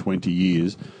Cup in 20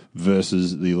 years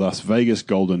versus the Las Vegas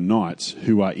Golden Knights,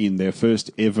 who are in their first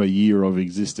ever year of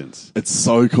existence. It's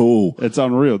so cool. It's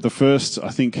unreal. The first, I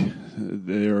think,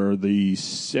 they're the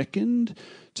second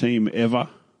team ever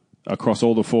across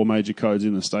all the 4 major codes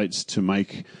in the States to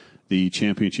make the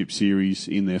championship series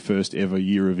in their first ever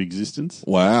year of existence.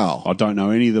 Wow. I don't know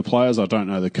any of the players. I don't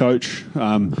know the coach.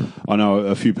 I know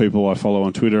a few people I follow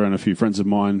on Twitter, and a few friends of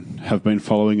mine have been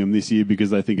following them this year because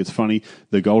they think it's funny.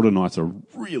 The Golden Knights are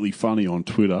really funny on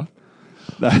Twitter.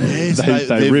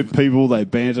 They rip people, they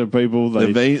banter people.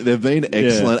 They've been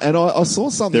excellent. And I saw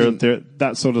something.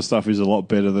 That sort of stuff is a lot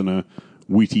better than a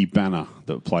witty banner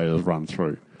that players run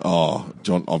through. Oh,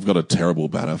 John, I've got a terrible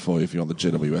banner for you if you're on the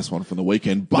GWS one from the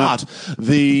weekend. But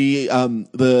the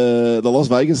Las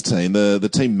Vegas team, the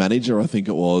team manager, I think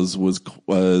it was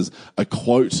a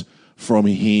quote from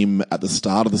him at the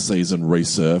start of the season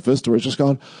resurfaced, where it's just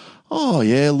gone, oh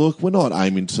yeah, look, we're not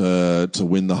aiming to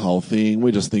win the whole thing.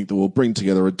 We just think that we'll bring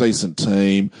together a decent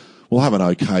team. We'll have an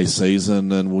okay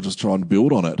season and we'll just try and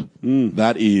build on it.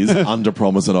 That is under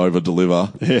promise and over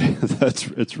deliver. Yeah,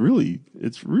 it's really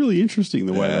interesting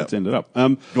the way that's ended up.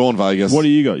 Go on, Vegas. What do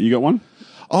you got? You got one?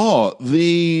 Oh,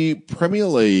 the Premier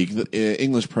League, the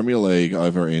English Premier League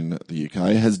over in the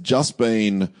UK has just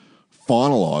been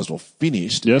finalised or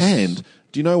finished. Yes. And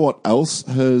do you know what else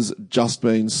has just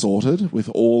been sorted with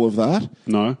all of that?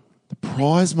 No. The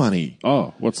prize money.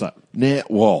 Oh, what's that? Now,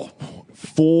 well,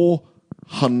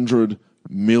 £400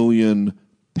 million.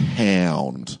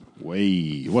 What's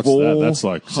that? That's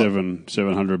like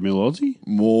 700 mil Aussie?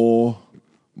 More.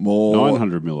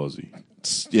 900 mil Aussie.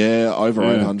 Yeah, over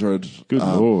 800. Good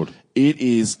Lord. It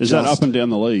is. Is that up and down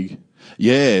the league?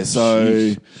 Yeah,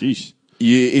 so Jeez.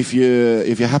 if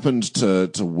you happened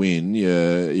to win,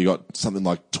 you got something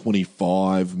like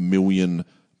 £25 million.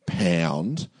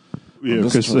 Yeah,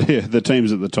 because the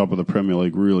teams at the top of the Premier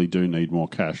League really do need more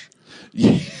cash.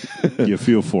 Yeah. You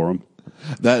feel for them.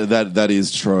 That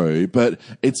is true, but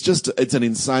it's an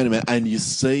insane amount, and you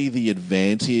see the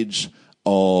advantage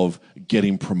of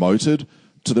getting promoted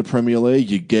to the Premier League.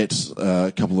 You get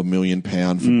a couple of £1 million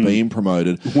for being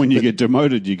promoted. When you get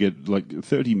demoted, you get like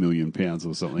 £30 million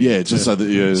or something. Yeah, just so that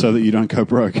you don't go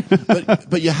broke.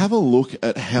 but you have a look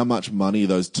at how much money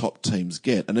those top teams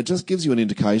get, and it just gives you an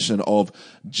indication of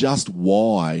just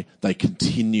why the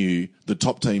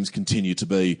top teams continue to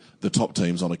be the top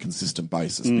teams on a consistent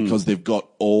basis, because they've got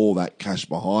all that cash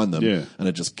behind them, and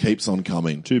it just keeps on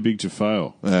coming. Too big to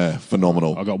fail. Yeah,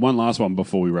 phenomenal. I got one last one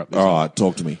before we wrap this up. All right,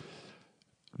 talk to me.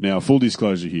 Now, full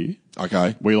disclosure here.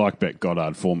 Okay. We like Beck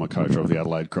Goddard, former coach of the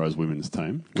Adelaide Crows women's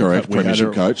team. Correct,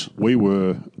 premiership coach. We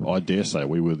were, I dare say,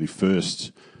 the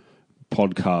first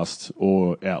podcast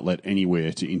or outlet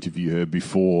anywhere to interview her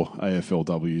before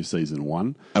AFLW season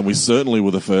 1. And we certainly were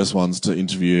the first ones to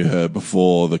interview her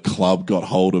before the club got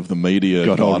hold of the media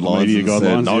guidelines.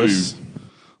 Said no. Yes.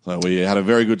 So we had a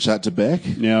very good chat to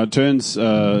Beck. Now, it turns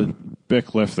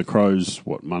Beck left the Crows,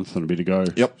 month and a bit ago?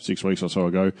 Yep. 6 weeks or so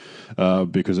ago,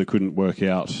 because it couldn't work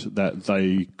out that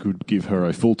they could give her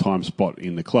a full-time spot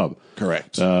in the club.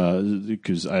 Correct.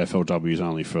 Because AFLW is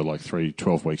only for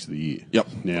 12 weeks of the year. Yep.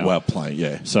 Now, well played,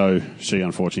 yeah. So she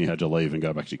unfortunately had to leave and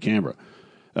go back to Canberra.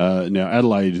 Now,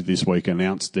 Adelaide this week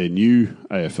announced their new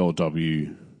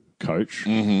AFLW coach,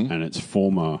 and it's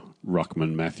former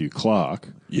ruckman Matthew Clark.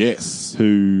 Yes.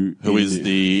 Who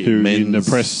in the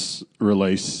press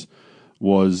release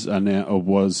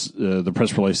the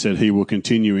press release said he will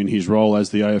continue in his role as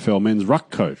the AFL men's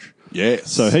ruck coach.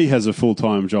 Yes. So he has a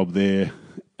full-time job there,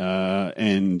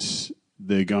 and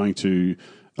they're going to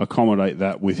accommodate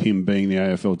that with him being the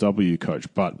AFLW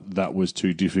coach, but that was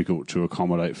too difficult to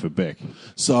accommodate for Beck.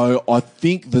 So I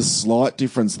think the slight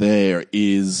difference there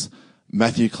is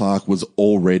Matthew Clark was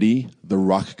already the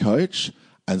ruck coach,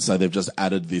 and so they've just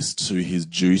added this to his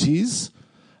duties,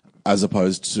 as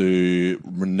opposed to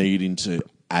needing to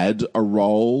add a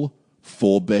role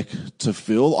for Beck to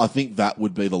fill. I think that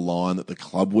would be the line that the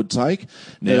club would take.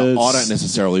 Now, I don't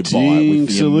necessarily buy it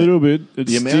with a little bit. It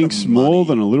stinks more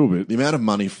than a little bit. The amount of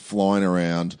money flying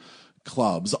around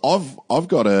clubs. I've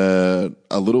got a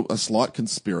slight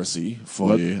conspiracy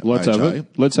for you. Let's AJ. have it.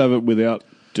 Let's have it without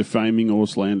defaming or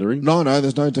slandering. No,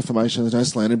 there's no defamation, there's no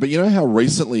slandering. But you know how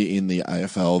recently in the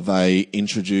AFL they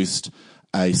introduced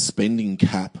a spending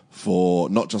cap for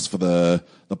not just for the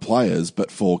players,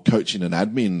 but for coaching and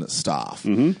admin staff.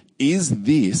 Mm-hmm. Is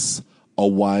this a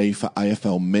way for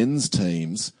AFL men's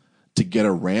teams to get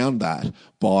around that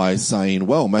by saying,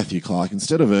 well, Matthew Clark,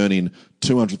 instead of earning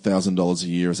 $200,000 a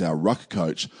year as our ruck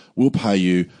coach, we'll pay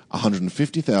you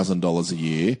 $150,000 a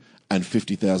year and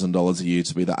 $50,000 a year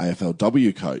to be the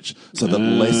AFLW coach, so that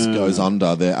less goes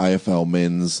under their AFL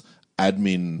men's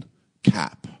admin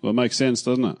cap. Well, it makes sense,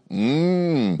 doesn't it?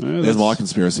 There's my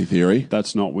conspiracy theory.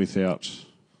 That's not without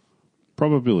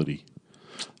probability,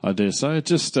 I dare say. It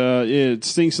just, it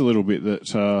stinks a little bit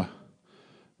that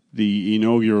the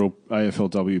inaugural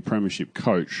AFLW premiership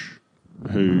coach,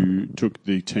 who took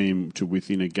the team to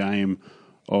within a game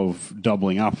of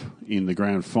doubling up in the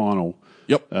grand final,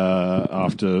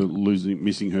 after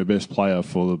missing her best player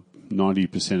for the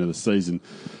 90% of the season,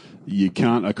 you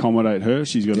can't accommodate her.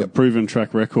 She's got a proven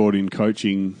track record in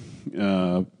coaching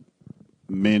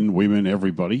men, women,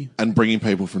 everybody. And bringing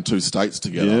people from two states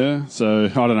together. Yeah, so I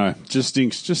don't know. Just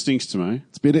stinks to me.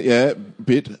 It's a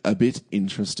bit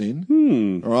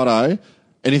interesting. Righto.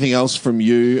 Anything else from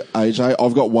you, AJ?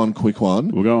 I've got one quick one.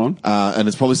 We'll go on. And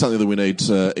it's probably something that we need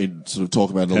to sort of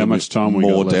talk about in a little much bit time we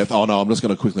more got depth. left? Oh, no, I'm just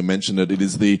going to quickly mention it. It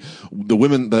is the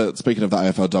women, speaking of the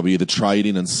AFLW, the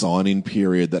trade-in and sign-in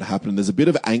period that happened. There's a bit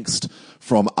of angst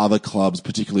from other clubs,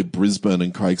 particularly Brisbane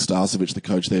and Craig Starcevich, the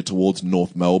coach there, towards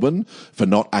North Melbourne for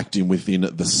not acting within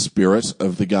the spirit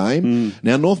of the game.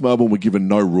 Now, North Melbourne were given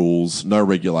no rules, no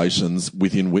regulations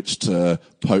within which to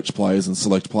poach players and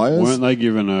select players. Weren't they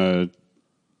given a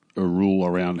rule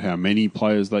around how many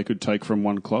players they could take from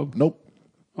one club? Nope.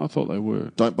 I thought they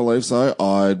were. Don't believe so.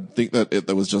 I think that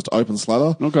there was just open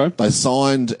slather. Okay. They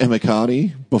signed Emma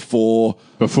Carney before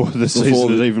the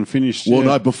season had even finished. Well,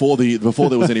 yeah. no, before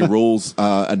there was any rules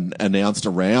announced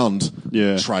around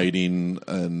trading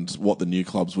and what the new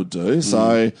clubs would do.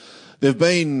 So they've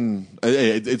been.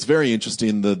 It's very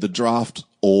interesting. The draft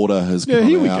order has come out.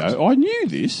 Here we go. I knew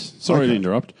this. Sorry to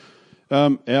interrupt.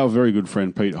 Our very good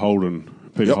friend Peter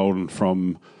Holden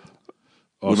from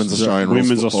Women's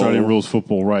Australian Rules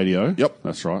Football Radio. Yep.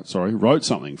 That's right. Sorry. Wrote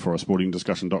something for us,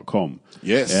 sportingdiscussion.com.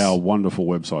 Yes. Our wonderful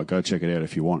website. Go check it out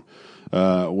if you want.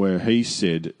 Where he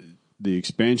said the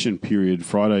expansion period,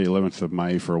 Friday, 11th of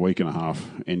May, for a week and a half,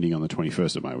 ending on the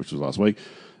 21st of May, which was last week.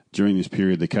 During this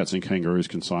period, the Cats and Kangaroos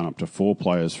can sign up to four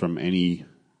players each from any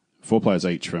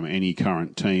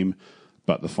current team,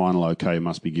 but the final okay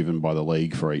must be given by the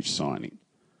league for each signing.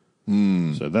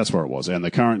 So that's where it was. And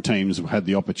the current teams had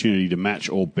the opportunity to match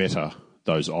or better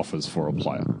those offers for a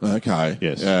player. Okay.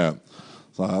 Yes. Yeah.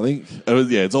 So I think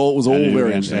it was all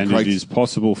very interesting. And it is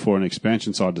possible for an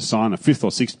expansion side to sign a fifth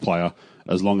or sixth player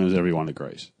as long as everyone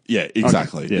agrees. Yeah,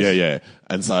 exactly. Okay. Yes. Yeah.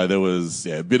 And so there was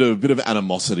a bit of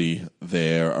animosity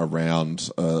there around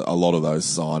a lot of those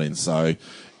signings. So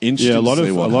interesting. Yeah, a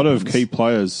lot of key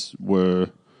players were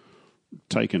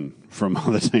taken from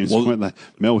other teams, weren't they?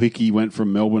 Mel Hickey went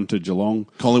from Melbourne to Geelong.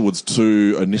 Collingwood's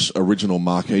two original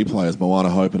marquee players, Moana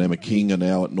Hope and Emma King, are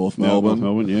now at North Melbourne.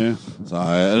 North Melbourne, yeah. So,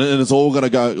 and it's all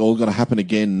going to happen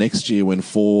again next year when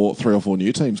 3 or 4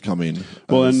 new teams come in.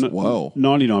 Well, and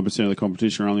 99% of the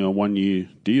competition are only on 1 year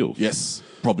deals. Yes.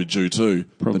 Probably due to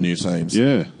the new teams.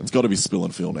 Yeah. It's got to be Spill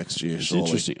and Fill next year, surely.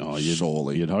 Interesting. Oh,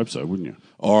 surely. You'd hope so, wouldn't you?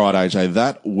 All right, AJ,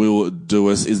 that will do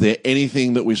us. Is there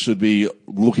anything that we should be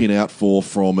looking out for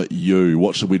from you?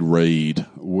 What should we read?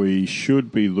 We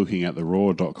should be looking at the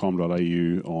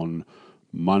raw.com.au on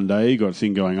Monday. Got a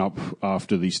thing going up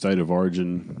after the State of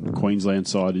Origin Queensland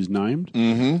side is named.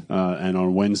 Mm-hmm. And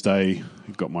on Wednesday,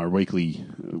 I've got my weekly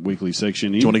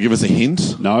section in. Do you want to give us a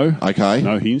hint? No. Okay.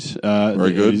 No hints.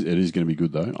 Very good. It is going to be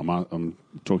good, though. I'm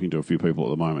talking to a few people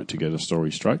at the moment to get a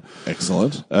story straight.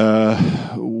 Excellent.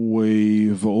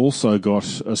 We've also got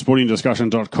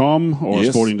sportingdiscussion.com or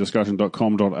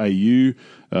sportingdiscussion.com.au.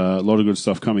 A lot of good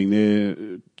stuff coming there.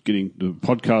 Getting the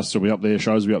podcasts will be up there,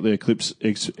 shows will be up there, clips,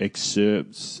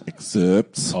 excerpts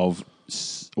of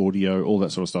audio, all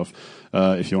that sort of stuff.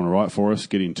 If you want to write for us,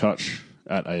 get in touch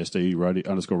at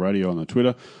ASD_radio on the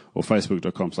Twitter or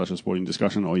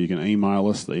facebook.com/sportingdiscussion, or you can email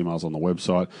us. The email's on the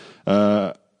website.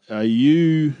 Are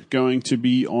you going to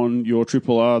be on your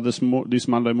Triple R this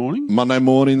Monday morning? Monday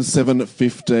morning,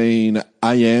 7:15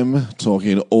 a.m,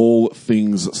 talking all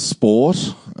things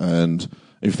sport. And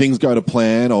if things go to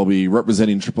plan, I'll be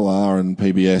representing Triple R and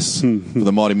PBS for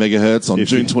the Mighty Megahertz on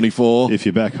June 24. If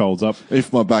your back holds up.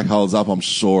 If my back holds up, I'm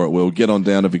sure it will. Get on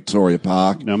down to Victoria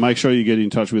Park. Now, make sure you get in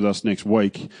touch with us next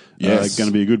week. Yes. Going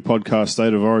to be a good podcast.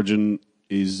 State of Origin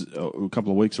is a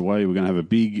couple of weeks away. We're going to have a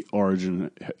big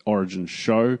Origin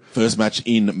show. First match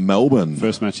in Melbourne.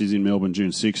 First match is in Melbourne,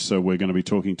 June 6th. So we're going to be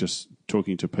talking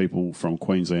to people from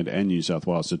Queensland and New South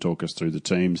Wales to talk us through the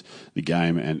teams, the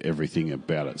game, and everything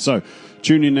about it. So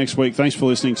tune in next week. Thanks for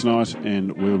listening tonight,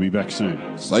 and we'll be back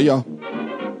soon. See ya.